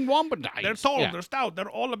 Ving Wombandites. They're tall, Yeah. they're stout, they're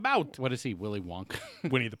all about. What is he, Willy Wonka?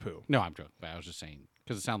 Winnie the Pooh. No, I'm joking. But I was just saying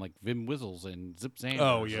because it sounded like Vim Whizzles and Zip Zan.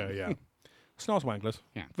 Oh, yeah. Snozzwanglers.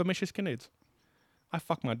 Yeah. Vermicious Knids. I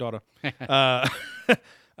fuck my daughter.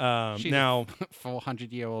 She's now, a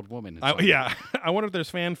 400-year-old woman. yeah, I wonder if there's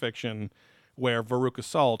fan fiction where Veruca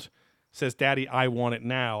Salt says, "Daddy, I want it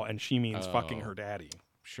now," and she means fucking her daddy.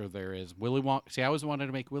 Sure there is. Willy Wonka. See, I always wanted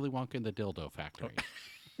to make Willy Wonka in the Dildo Factory.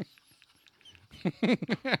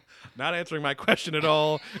 Not answering my question at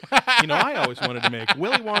all. I always wanted to make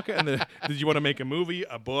Willy Wonka and the. Did you want to make a movie,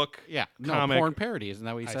 a book? Yeah. No, comic? porn parody. Isn't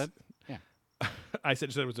that what you said? Yeah. I said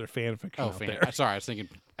it was a fan fiction. Oh, out fan. there. Sorry, I was thinking.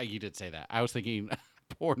 You did say that. I was thinking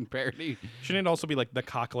porn parody. Shouldn't it also be like the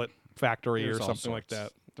Cocklet Factory There's or all something like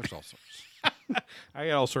sorts. that? There's all sorts. I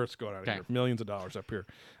got all sorts going on Okay. here. Millions of dollars up here.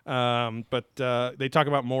 But they talk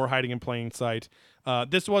about more hiding in plain sight.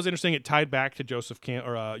 This was interesting. It tied back to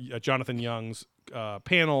Jonathan Young's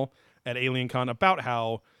panel at AlienCon about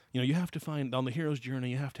how you have to find on the hero's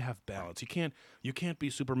journey. You have to have balance. You can't be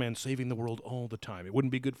Superman saving the world all the time. It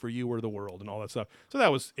wouldn't be good for you or the world and all that stuff. So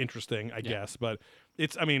that was interesting, I guess. But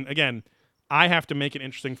again, I have to make it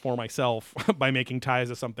interesting for myself by making ties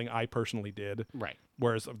to something I personally did. Right.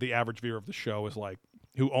 Whereas the average viewer of the show is like,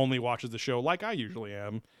 who only watches the show like I usually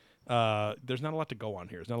am. There's not a lot to go on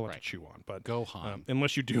here. There's not a lot to chew on. But Gohan.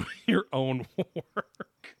 unless you do your own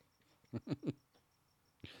work.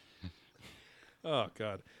 Oh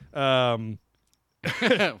God.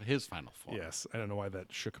 His final form. Yes, I don't know why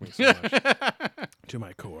that shook me so much to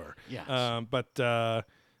my core. Yes.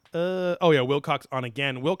 Wilcox on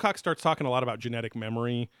again. Wilcox starts talking a lot about genetic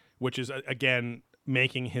memory, which is again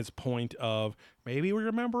making his point of maybe we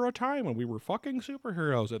remember a time when we were fucking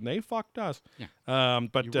superheroes and they fucked us. Yeah.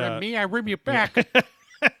 You rim me, I rim you back.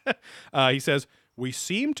 He says we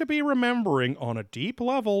seem to be remembering on a deep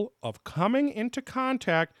level of coming into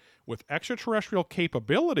contact with extraterrestrial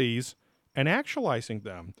capabilities and actualizing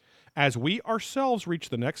them. As we ourselves reach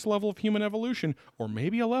the next level of human evolution, or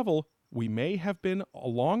maybe a level we may have been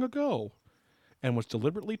long ago and was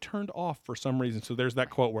deliberately turned off for some reason. So there's that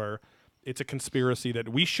quote where it's a conspiracy that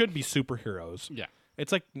we should be superheroes. Yeah.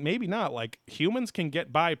 It's like, maybe not. Like, humans can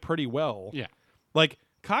get by pretty well. Yeah. Like,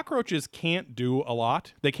 cockroaches can't do a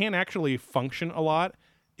lot. They can't actually function a lot.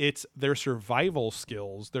 It's their survival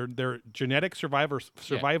skills, their genetic survival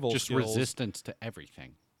just skills. resistance to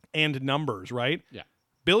everything. And numbers, right? Yeah.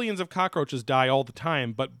 Billions of cockroaches die all the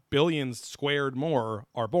time, but billions squared more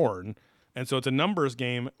are born. And so it's a numbers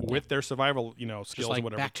game with their survival, skills Just like and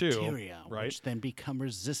whatever bacteria, too, right? which then become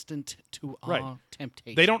resistant to Right.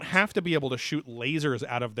 temptation. They don't have to be able to shoot lasers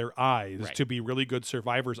out of their eyes Right. to be really good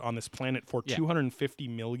survivors on this planet for Yeah. 250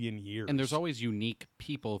 million years. And there's always unique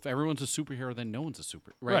people. If everyone's a superhero, then no one's a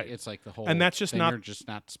super. Right. Right. It's like the whole. And that's just then not- You're just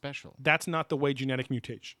not special. That's not the way genetic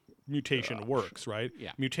mutation works, right?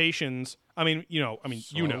 Yeah. Mutations.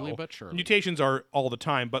 Slowly but surely. Mutations are all the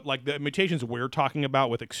time, but like the mutations we're talking about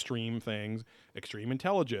with extreme things, extreme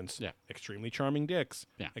intelligence, Yeah. extremely charming dicks,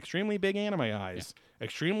 Yeah. extremely big anime eyes,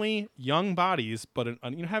 extremely young bodies, but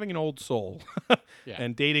having an old soul, Yeah.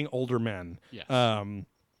 and dating older men. Yes.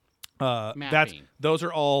 That's Mapping. those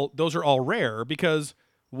are all rare because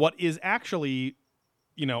what is actually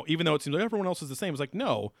even though it seems like everyone else is the same, it's like,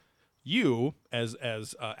 no, you, as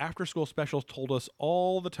after school specials told us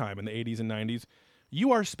all the time in the 80s and 90s,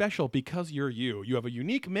 you are special because you're you. You have a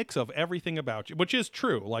unique mix of everything about you, which is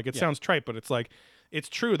true. Like, it sounds trite, but it's like, it's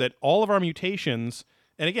true that all of our mutations,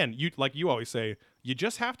 and again, you always say, you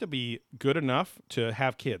just have to be good enough to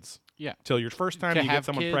have kids. Yeah. Till your first time to you have get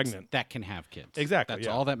someone kids pregnant. that can have kids. Exactly, That's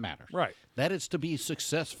yeah. all that matters. Right. That is to be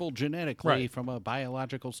successful genetically Right. from a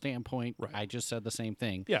biological standpoint. Right. I just said the same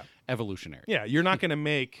thing. Yeah. Evolutionary. Yeah, you're not going to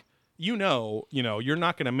make, you're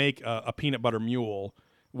not going to make a peanut butter mule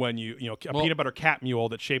when a peanut butter cat mule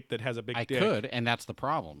that has a big I dick. could, and that's the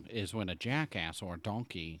problem, is when a jackass or a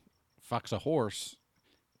donkey fucks a horse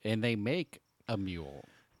and they make a mule.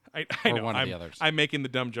 I or know. one of the others. I'm making the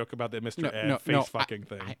dumb joke about the Mr. Ed face fucking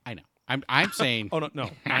thing. I know. I'm saying. Oh no,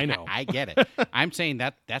 I know. I get it. I'm saying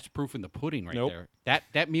that's proof in the pudding right Nope. there.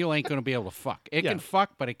 That mule ain't going to be able to fuck. It Yeah. can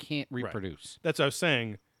fuck, but it can't reproduce. That's what I was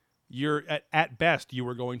saying. You're at best you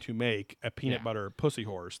were going to make a peanut Yeah. butter pussy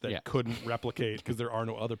horse that Yeah. couldn't replicate because there are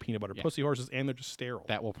no other peanut butter pussy horses and they're just sterile.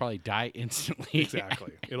 That will probably die instantly.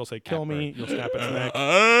 Exactly. It'll say kill me. You'll snap its neck.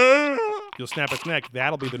 Uh, You'll snap its neck.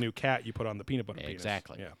 That'll be the new cat you put on the peanut butter penis.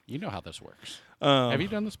 Exactly. Yeah. You know how this works. Um, Have you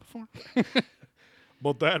done this before?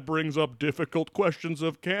 But that brings up difficult questions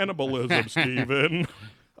of cannibalism, Stephen.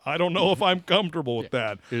 I don't know if I'm comfortable with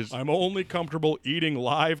that. I'm only comfortable eating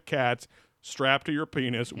live cats strapped to your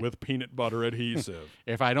penis with peanut butter adhesive.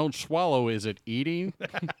 If I don't swallow, is it eating?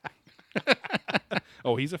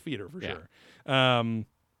 Oh, he's a feeder for Yeah. sure.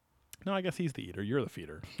 No, I guess he's the eater. You're the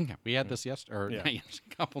feeder. Yeah, we had this yesterday, or Yeah.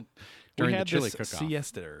 a couple during we had the chili this cook-off.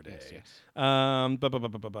 yesterday. Yes.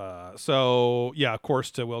 So, yeah, of course,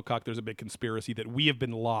 to Wilcock, there's a big conspiracy that we have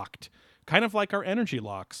been locked, kind of like our energy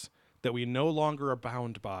locks, that we no longer are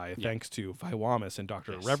bound by, thanks to Viwamis and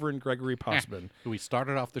Dr. Reverend Gregory Possibin. Who we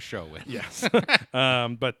started off the show with. Yes.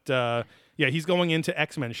 He's going into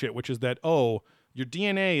X-Men shit, which is that, your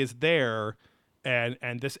DNA is there,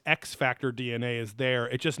 and this X factor DNA is there.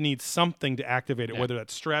 It just needs something to activate it, whether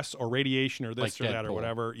that's stress or radiation or this Like or that or Deadpool.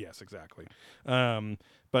 whatever. Yes, exactly.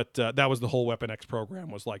 But that was the whole Weapon X program,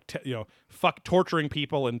 was like, fuck torturing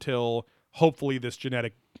people until hopefully this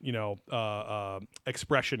genetic,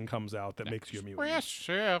 expression comes out that makes you a mutant. Yes,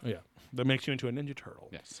 chef. Yeah, that makes you into a Ninja Turtle.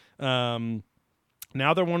 Yes.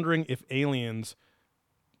 Now they're wondering if aliens,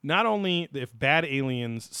 not only if bad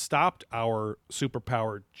aliens stopped our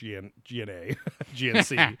superpowered GNC,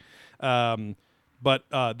 but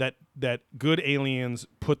that good aliens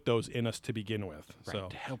put those in us to begin with. Right, So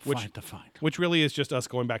to help which, find the find. which really is just us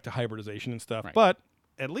going back to hybridization and stuff. Right. But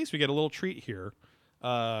at least we get a little treat here.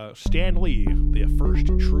 Stan Lee, the first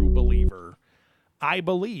true believer. I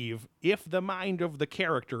believe if the mind of the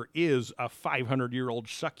character is a 500-year-old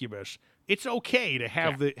succubus, it's okay to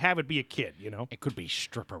have it be a kid, It could be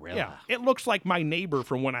Stripperella. Yeah, it looks like my neighbor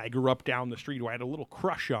from when I grew up down the street who I had a little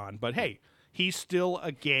crush on, but hey, he's still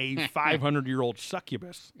a gay 500-year-old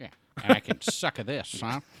succubus. Yeah. And I can suck at this,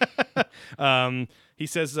 huh? He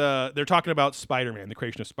says they're talking about Spider-Man, the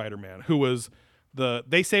creation of Spider-Man, who was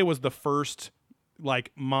they say was the first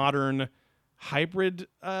like modern hybrid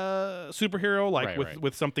superhero, like Right.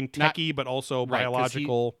 with something Not- techie but also Right, 'cause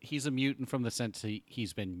biological. He's a mutant from the sense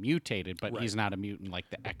he's been mutated, but Right. he's not a mutant like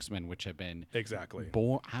the X-Men, which have been Exactly.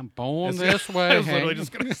 born. I'm born It's- this way. I was literally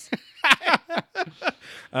just gonna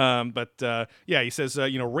he says,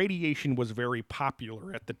 radiation was very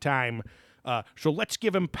popular at the time. So let's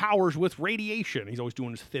give him powers with radiation. He's always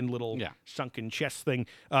doing his thin little sunken chest thing.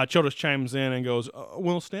 Chodos chimes in and goes,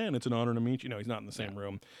 well, Stan, it's an honor to meet you. He's not in the same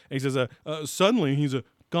room. And he says, suddenly he's a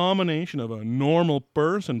combination of a normal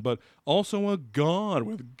person, but also a god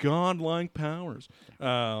with godlike powers.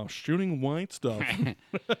 Shooting white stuff.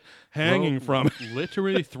 Hanging from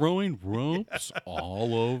literally throwing ropes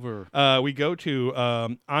all over. we go to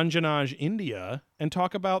Anjanaj, India, and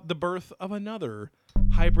talk about the birth of another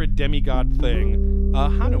hybrid demigod thing,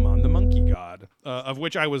 Hanuman, the monkey god, of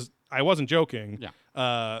which I wasn't joking. Yeah.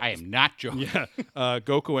 Uh, I am not joking.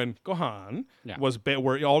 Goku and Gohan Yeah.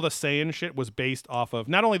 where all the Saiyan shit was based off of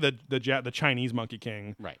not only the Chinese Monkey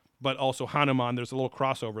King, Right. but also Hanuman. There's a little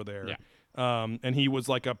crossover there. Yeah. And he was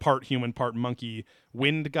like a part human, part monkey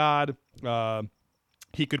wind god.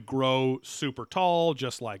 He could grow super tall,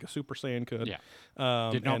 just like a Super Saiyan could. Yeah.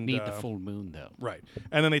 Did not need the full moon, though. Right.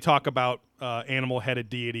 And then they talk about animal-headed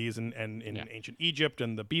deities and in ancient Egypt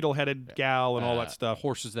and the beetle-headed gal and all that stuff.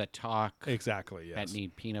 Horses that talk. Exactly, yes. That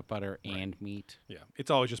need peanut butter and meat. Yeah.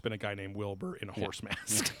 It's always just been a guy named Wilbur in a horse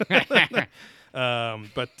mask.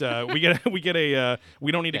 We get a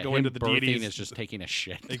we don't need to go into the birthing deities. is just taking a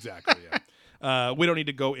shit. Exactly, yeah. We don't need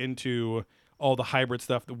to go into all the hybrid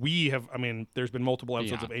stuff that we have. I mean, there's been multiple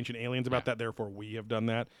episodes Yeah. of Ancient Aliens about that. Therefore, we have done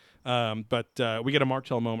that. But we get a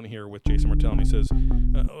Martell moment here with Jason Martell, and he says,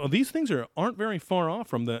 "These things aren't very far off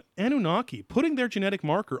from the Anunnaki putting their genetic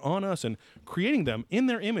marker on us and creating them in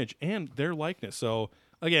their image and their likeness." So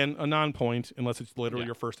again, a non-point, unless it's literally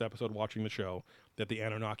your first episode watching the show, that the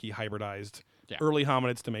Anunnaki hybridized early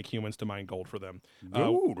hominids to make humans to mine gold for them.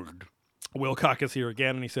 Wilcock is here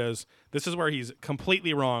again, and he says this is where he's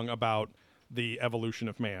completely wrong about the evolution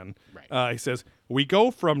of man. Right. He says, "We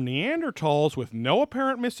go from Neanderthals with no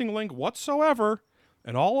apparent missing link whatsoever,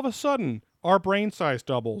 and all of a sudden, our brain size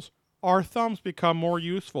doubles. Our thumbs become more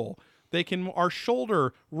useful. Our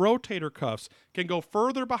shoulder rotator cuffs can go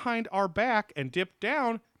further behind our back and dip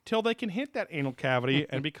down till they can hit that anal cavity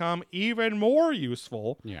and become even more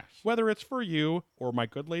useful. Yes. Whether it's for you or my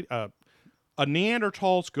good lady, a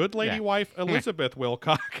Neanderthal's good lady wife, Elizabeth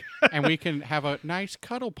Wilcock." And we can have a nice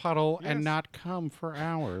cuddle puddle and not come for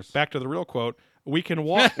hours. Back to the real quote. We can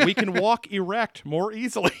walk. We can walk erect more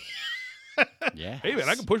easily. Yeah. Hey man,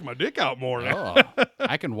 I can push my dick out more now.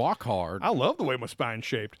 I can walk hard. I love the way my spine's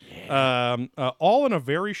shaped. All in a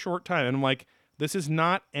very short time, and I'm like, this is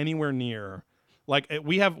not anywhere near. Like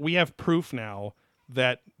we have proof now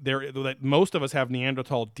that that most of us have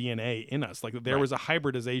Neanderthal DNA in us. Like there was a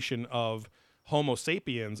hybridization of Homo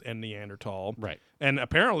sapiens and Neanderthal. Right. And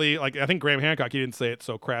apparently, like I think Graham Hancock, he didn't say it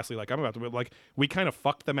so crassly like I'm about to, but like we kind of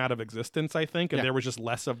fucked them out of existence, I think, and there was just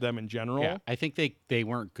less of them in general. Yeah, I think they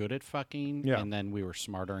weren't good at fucking, Yeah. and then we were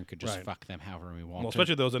smarter and could just fuck them however we want Well, to.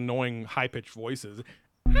 especially those annoying high-pitched voices.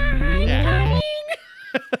 Yeah.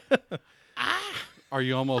 Are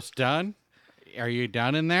you almost done? Are you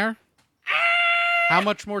done in there? How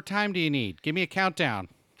much more time do you need? Give me a countdown.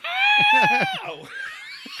 Oh.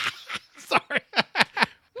 Sorry.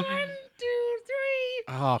 1, 2, 3.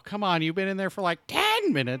 Oh, come on. You've been in there for like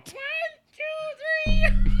 10 minutes. 1,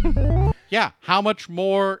 2, 3. Yeah. How much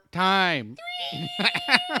more time?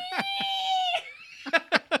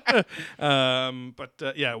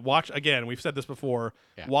 Watch again. We've said this before.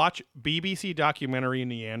 Yeah. Watch BBC documentary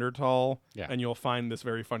Neanderthal, Yeah. and you'll find this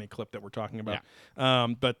very funny clip that we're talking about.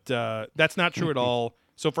 That's not true at all.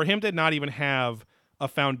 So for him to not even have a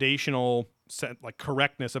foundational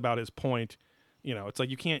correctness about his point, it's like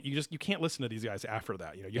you can't listen to these guys after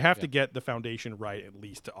that. You have to get the foundation right at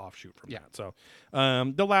least to offshoot from that. So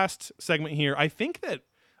the last segment here, I think that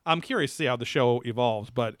I'm curious to see how the show evolves,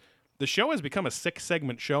 but the show has become a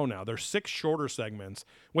 6-segment show now. There's 6 shorter segments,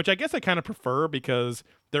 which I guess I kind of prefer because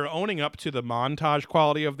they're owning up to the montage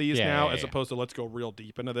quality of these now, as opposed to let's go real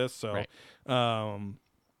deep into this. So I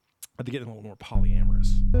think getting a little more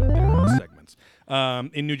polyamorous with their segments.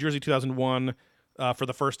 In New Jersey, 2001, for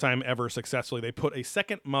the first time ever successfully, they put a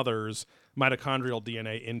second mother's mitochondrial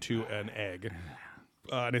DNA into an egg.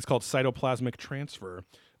 And it's called cytoplasmic transfer.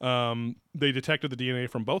 They detected the DNA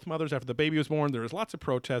from both mothers after the baby was born. There was lots of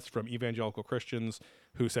protests from evangelical Christians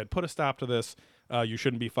who said, put a stop to this. You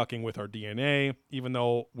shouldn't be fucking with our DNA, even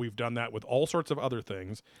though we've done that with all sorts of other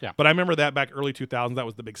things. Yeah. But I remember that back early 2000s, that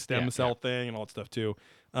was the big stem cell thing and all that stuff too.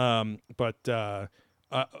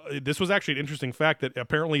 This was actually an interesting fact that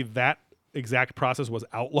apparently that exact process was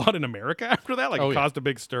outlawed in America after that. It caused a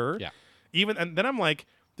big stir. Yeah. And then I'm like,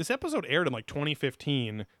 this episode aired in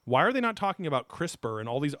 2015. Why are they not talking about CRISPR and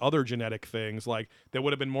all these other genetic things that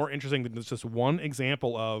would have been more interesting than just one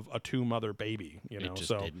example of a 2-mother baby? It just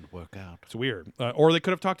didn't work out. It's weird. Or they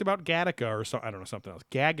could have talked about Gattaca or I don't know, something else.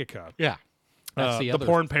 Gattaca. Yeah. That's The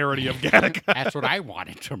porn parody of Gattaca. That's what I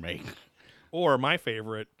wanted to make. Or my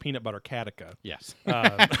favorite, Peanut Butter Gattaca. Yes.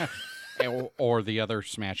 Or the other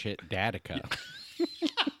smash hit, Datica.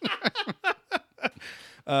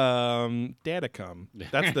 Dadacum.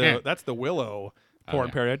 That's the Willow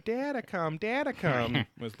porn parody. Dadacum.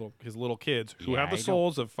 His little kids who have the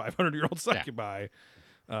souls of 500-year-old succubi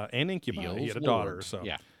and incubi. He had a daughter. Lord. So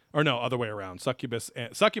Yeah. Or no, other way around. Succubus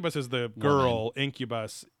is the girl.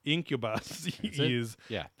 Incubus is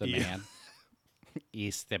the man.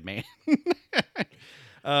 He's the man.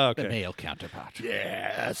 okay. The male counterpart.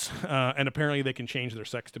 Yes. And apparently they can change their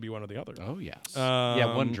sex to be one or the other. Oh, yes.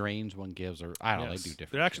 One drains, one gives, or I don't know, they do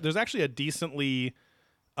different. There's actually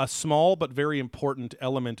a small but very important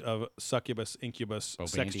element of succubus, incubus,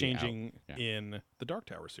 sex changing in the Dark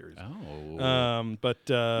Tower series. Oh. With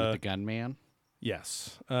the gunman?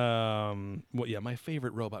 Yes. My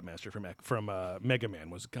favorite robot master from Mega Man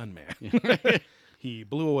was Gunman. He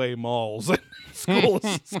blew away malls and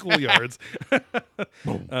schoolyards.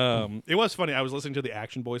 It was funny. I was listening to the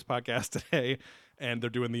Action Boys podcast today, and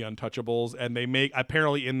they're doing the Untouchables, and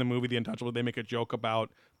apparently in the movie The Untouchables, they make a joke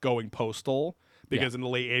about going postal because in the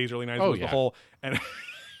late 80s, early 90s was the whole, and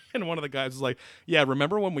And one of the guys was like, yeah,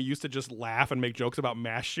 remember when we used to just laugh and make jokes about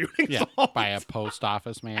mass shootings? Yeah, all the by a post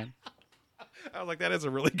office man. I was like, that is a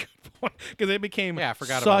really good point. Because it became Yeah, I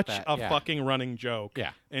forgot about such that. a Yeah. fucking running joke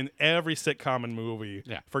Yeah. in every sitcom and movie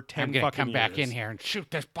Yeah. for 10 I'm gonna fucking come years. back in here and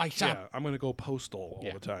shoot this place Yeah, up. I'm going to go postal all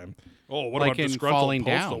Yeah. the time. Oh, what Like about in disgruntled Falling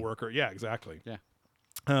postal Down. worker? Yeah, exactly. Yeah.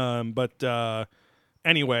 But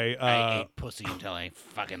anyway, I ate pussy until I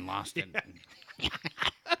fucking lost it.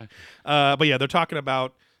 but yeah, they're talking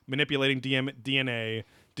about manipulating DNA,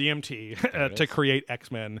 DMT, to create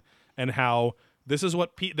X-Men, and how this is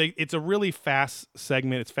what it's a really fast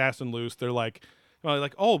segment. It's fast and loose. They're like,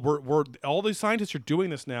 oh, we're all these scientists are doing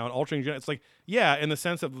this now and altering genetics. It's like, yeah, in the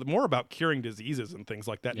sense of more about curing diseases and things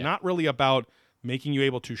like that, Yeah. not really about making you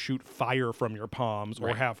able to shoot fire from your palms or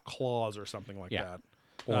Right. have claws or something like Yeah. that.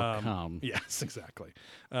 Or cum. Yes, exactly.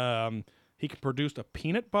 He can produce a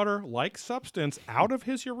peanut butter-like substance out of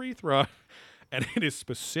his urethra, and it is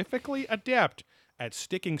specifically adept at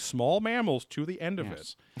sticking small mammals to the end of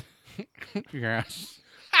Yes. it. Yes.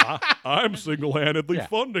 I'm single-handedly Yeah.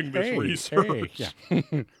 funding this research. Yeah.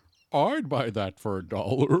 I'd buy that for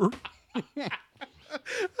 $1.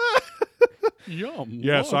 Yum.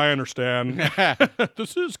 Yes, I understand.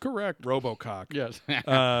 This is correct. Robocock. Yes.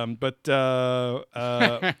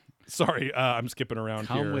 Sorry, I'm skipping around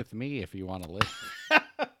Come here. with me if you want to live.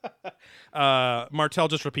 Martell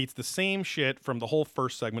just repeats the same shit from the whole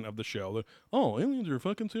first segment of the show. Oh, aliens are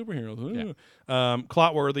fucking superheroes.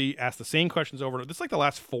 Clotworthy asks the same questions over and over. This is like the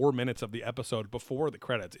last 4 minutes of the episode before the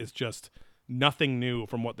credits. It's just nothing new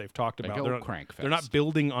from what they've talked about. old They're not, crank they're not fest.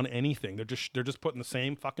 building on anything. They're just putting the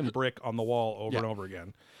same fucking brick on the wall over and over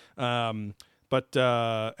again. And they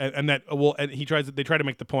try to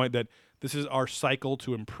make the point that this is our cycle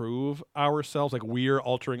to improve ourselves. Like we're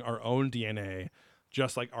altering our own DNA,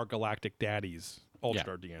 just like our galactic daddies altered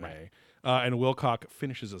our DNA. right. And Wilcock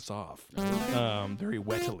finishes us off very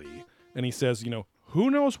wettily. And he says,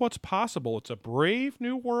 who knows what's possible? It's a brave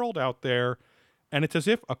new world out there. And it's as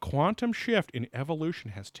if a quantum shift in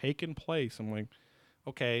evolution has taken place. I'm like,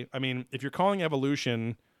 okay. I mean, if you're calling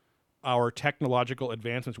evolution our technological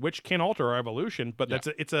advancements, which can alter our evolution, but that's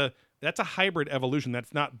a hybrid evolution.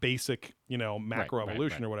 That's not basic,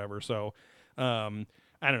 macroevolution right. or whatever. So, I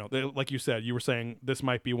don't know. Like you said, you were saying this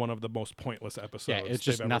might be one of the most pointless episodes. Yeah, it's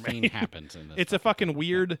just they've ever nothing made. happens in this. It's a fucking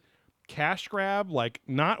weird cash grab. Like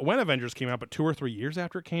not when Avengers came out, but 2 or 3 years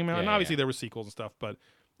after it came out. And obviously there were sequels and stuff. But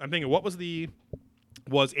I'm thinking,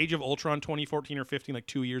 was Age of Ultron 2014 or 15, like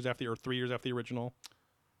 2 years after or 3 years after the original?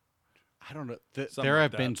 I don't know. Something There like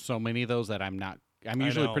have that. been so many of those that I'm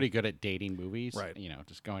usually know. pretty good at dating movies. Right.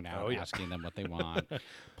 Just going out, Oh, yeah. asking them what they want,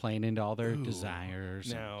 playing into all their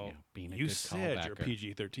desires. Now, and, being a you good said you're callbacker.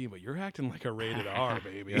 PG-13, but you're acting like a rated R,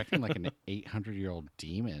 baby. You're acting like an 800-year-old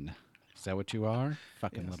demon. Is that what you are?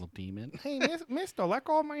 Fucking little demon. Hey, mister, let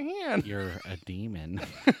go of my hand. You're a demon.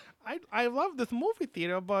 I love this movie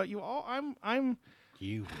theater, but I'm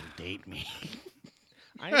You will date me.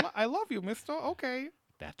 I love you, mister. Okay.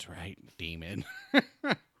 That's right, demon.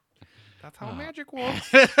 That's how magic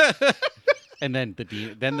works. And then the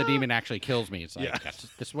demon actually kills me. It's like, Yeah. this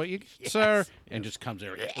is what you get, sir. And just comes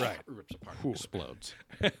there, Right. rips apart, explodes.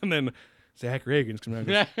 And then Zach Reagan's coming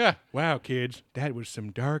out and goes, wow, kids, that was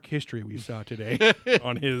some dark history we saw today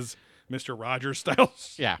on his Mr. Rogers style.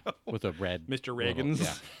 Yeah, with a red Mr. little-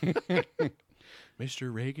 Reagan's. yeah.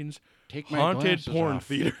 Mr. Reagan's Take my haunted glasses porn off.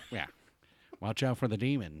 theater. Yeah. Watch out for the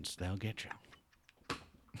demons. They'll get you.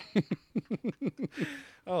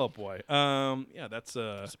 Oh boy. Yeah, that's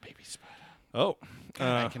It's a baby spider. oh.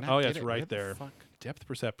 God, I cannot Oh yeah, get it's it. right Where the there. fuck? Depth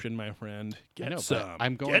perception, my friend. Get I know, but some.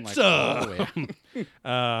 I'm going Get like some. all the way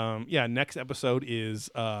up. Yeah, next episode is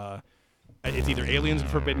it's either Aliens in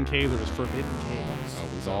Forbidden Caves or it's Forbidden Caves. Oh,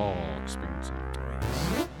 we've all experienced it.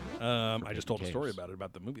 I just told a story Caves. about it,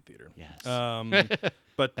 about the movie theater. Yes.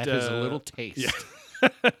 But That is a little taste.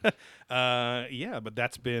 yeah, but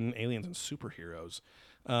that's been Aliens and Superheroes.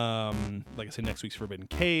 Like I said, next week's Forbidden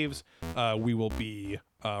Caves. We will be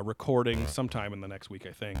recording sometime in the next week,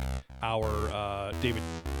 I think, our David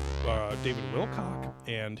Wilcock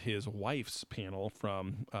and his wife's panel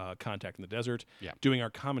from Contact in the Desert, Yeah. doing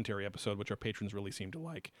our commentary episode, which our patrons really seem to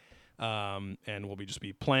like. And we'll just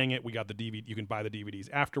be playing it. We got the DVD. You can buy the DVDs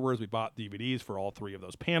afterwards. We bought DVDs for all 3 of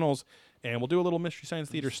those panels, and we'll do a little Mystery Science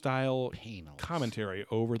Theater style Panels. commentary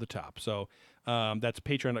over the top. So that's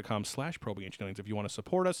patreon.com/probing ancient aliens. If you want to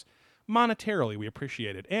support us monetarily, we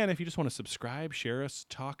appreciate it. And if you just want to subscribe, share us,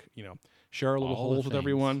 talk, share our little All the holes with things.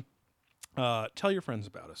 everyone. Tell your friends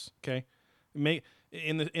about us. Okay,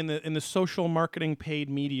 in the social marketing paid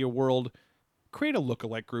media world, create a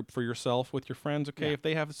lookalike group for yourself with your friends. Okay, Yeah. if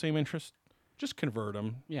they have the same interest, just convert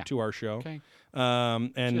them Yeah. to our show. Okay.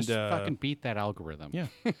 And Just fucking beat that algorithm. yeah.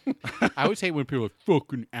 I always hate when people are like,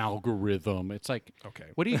 fucking algorithm. It's like, Okay.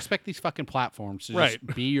 what do you expect these fucking platforms to Right.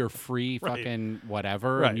 just be your free Right. fucking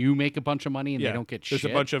whatever, Right. and you make a bunch of money and Yeah. they don't get There's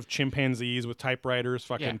shit? a bunch of chimpanzees with typewriters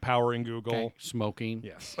fucking Yeah. powering Google. Okay. Smoking.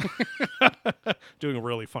 Yes. Doing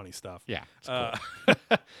really funny stuff. Yeah. It's cool.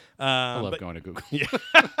 I I love going to Google.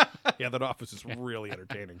 Yeah, that office is really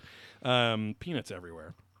entertaining. Peanuts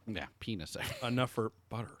everywhere. Yeah. Penis. Enough for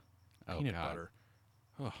butter. Oh, Peanut God.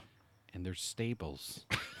 butter. And there's stables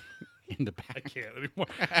in the back. Can't anymore.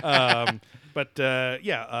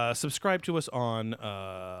 Subscribe to us on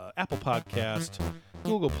Apple Podcast,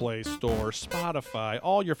 Google Play Store, Spotify,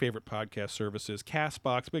 all your favorite podcast services.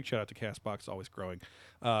 Castbox, big shout out to Castbox, always growing.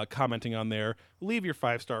 Commenting on there. Leave your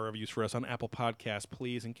 5-star reviews for us on Apple Podcasts,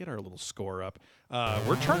 please, and get our little score up.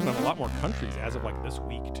 We're charting on a lot more countries as of like this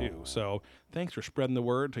week too. So thanks for spreading the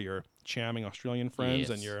word to your charming Australian friends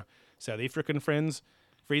and Yes. your South African friends,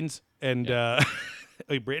 and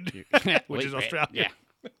Brit, which is Australia. Yeah.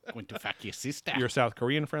 Going to fuck your sister. Your South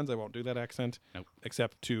Korean friends, I won't do that accent. Nope.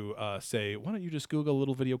 Except to say, why don't you just Google a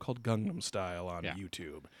little video called Gangnam Style on Yeah.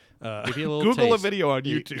 YouTube? Give you a little Google a taste. video on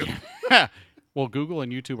YouTube. Well, Google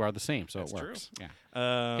and YouTube are the same, so That's it true. works.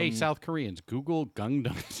 Yeah. Hey, South Koreans, Google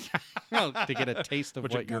Gangnam Style to get a taste of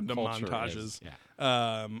Bunch what of your Gundam culture montages. is.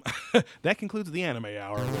 Yeah. That concludes the anime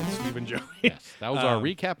hour with Steve and Joey. Yes, that was our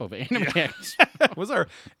recap of Anime. Was our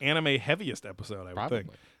anime heaviest episode, I would think.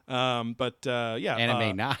 Probably.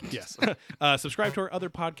 Anime not. Yes. Subscribe to our other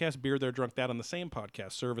podcast, Beer There Drunk That, on the same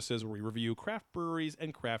podcast services where we review craft breweries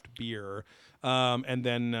and craft beer. And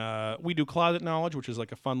then we do Closet Knowledge, which is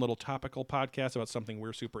like a fun little topical podcast about something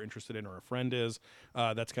we're super interested in or a friend is.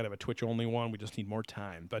 That's kind of a Twitch-only one. We just need more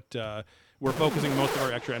time. But we're focusing most of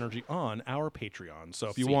our extra energy on our Patreon. So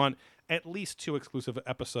if you want at least 2 exclusive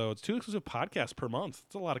episodes, 2 exclusive podcasts per month,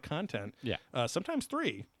 it's a lot of content. Yeah. Sometimes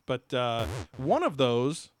 3. But one of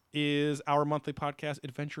those is our monthly podcast,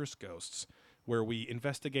 Adventurous Ghosts, where we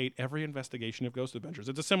investigate every investigation of Ghost Adventures.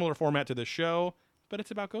 It's a similar format to this show, but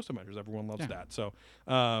it's about Ghost Adventures. Everyone loves that. So,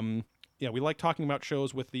 we like talking about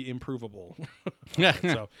shows with the improvable.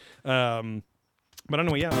 So, but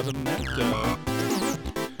anyway, other than that,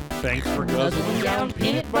 thanks for Guzzling guzzling. down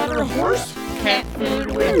peanut butter horse cat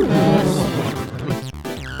food with us.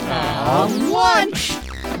 On lunch.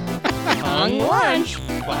 On lunch.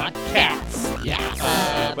 But cats. Yeah.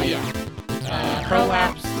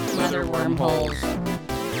 Prolapse, mother wormholes.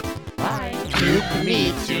 Bye. Soup,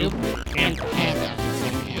 meat soup, and pandas.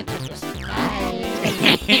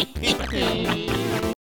 Bye.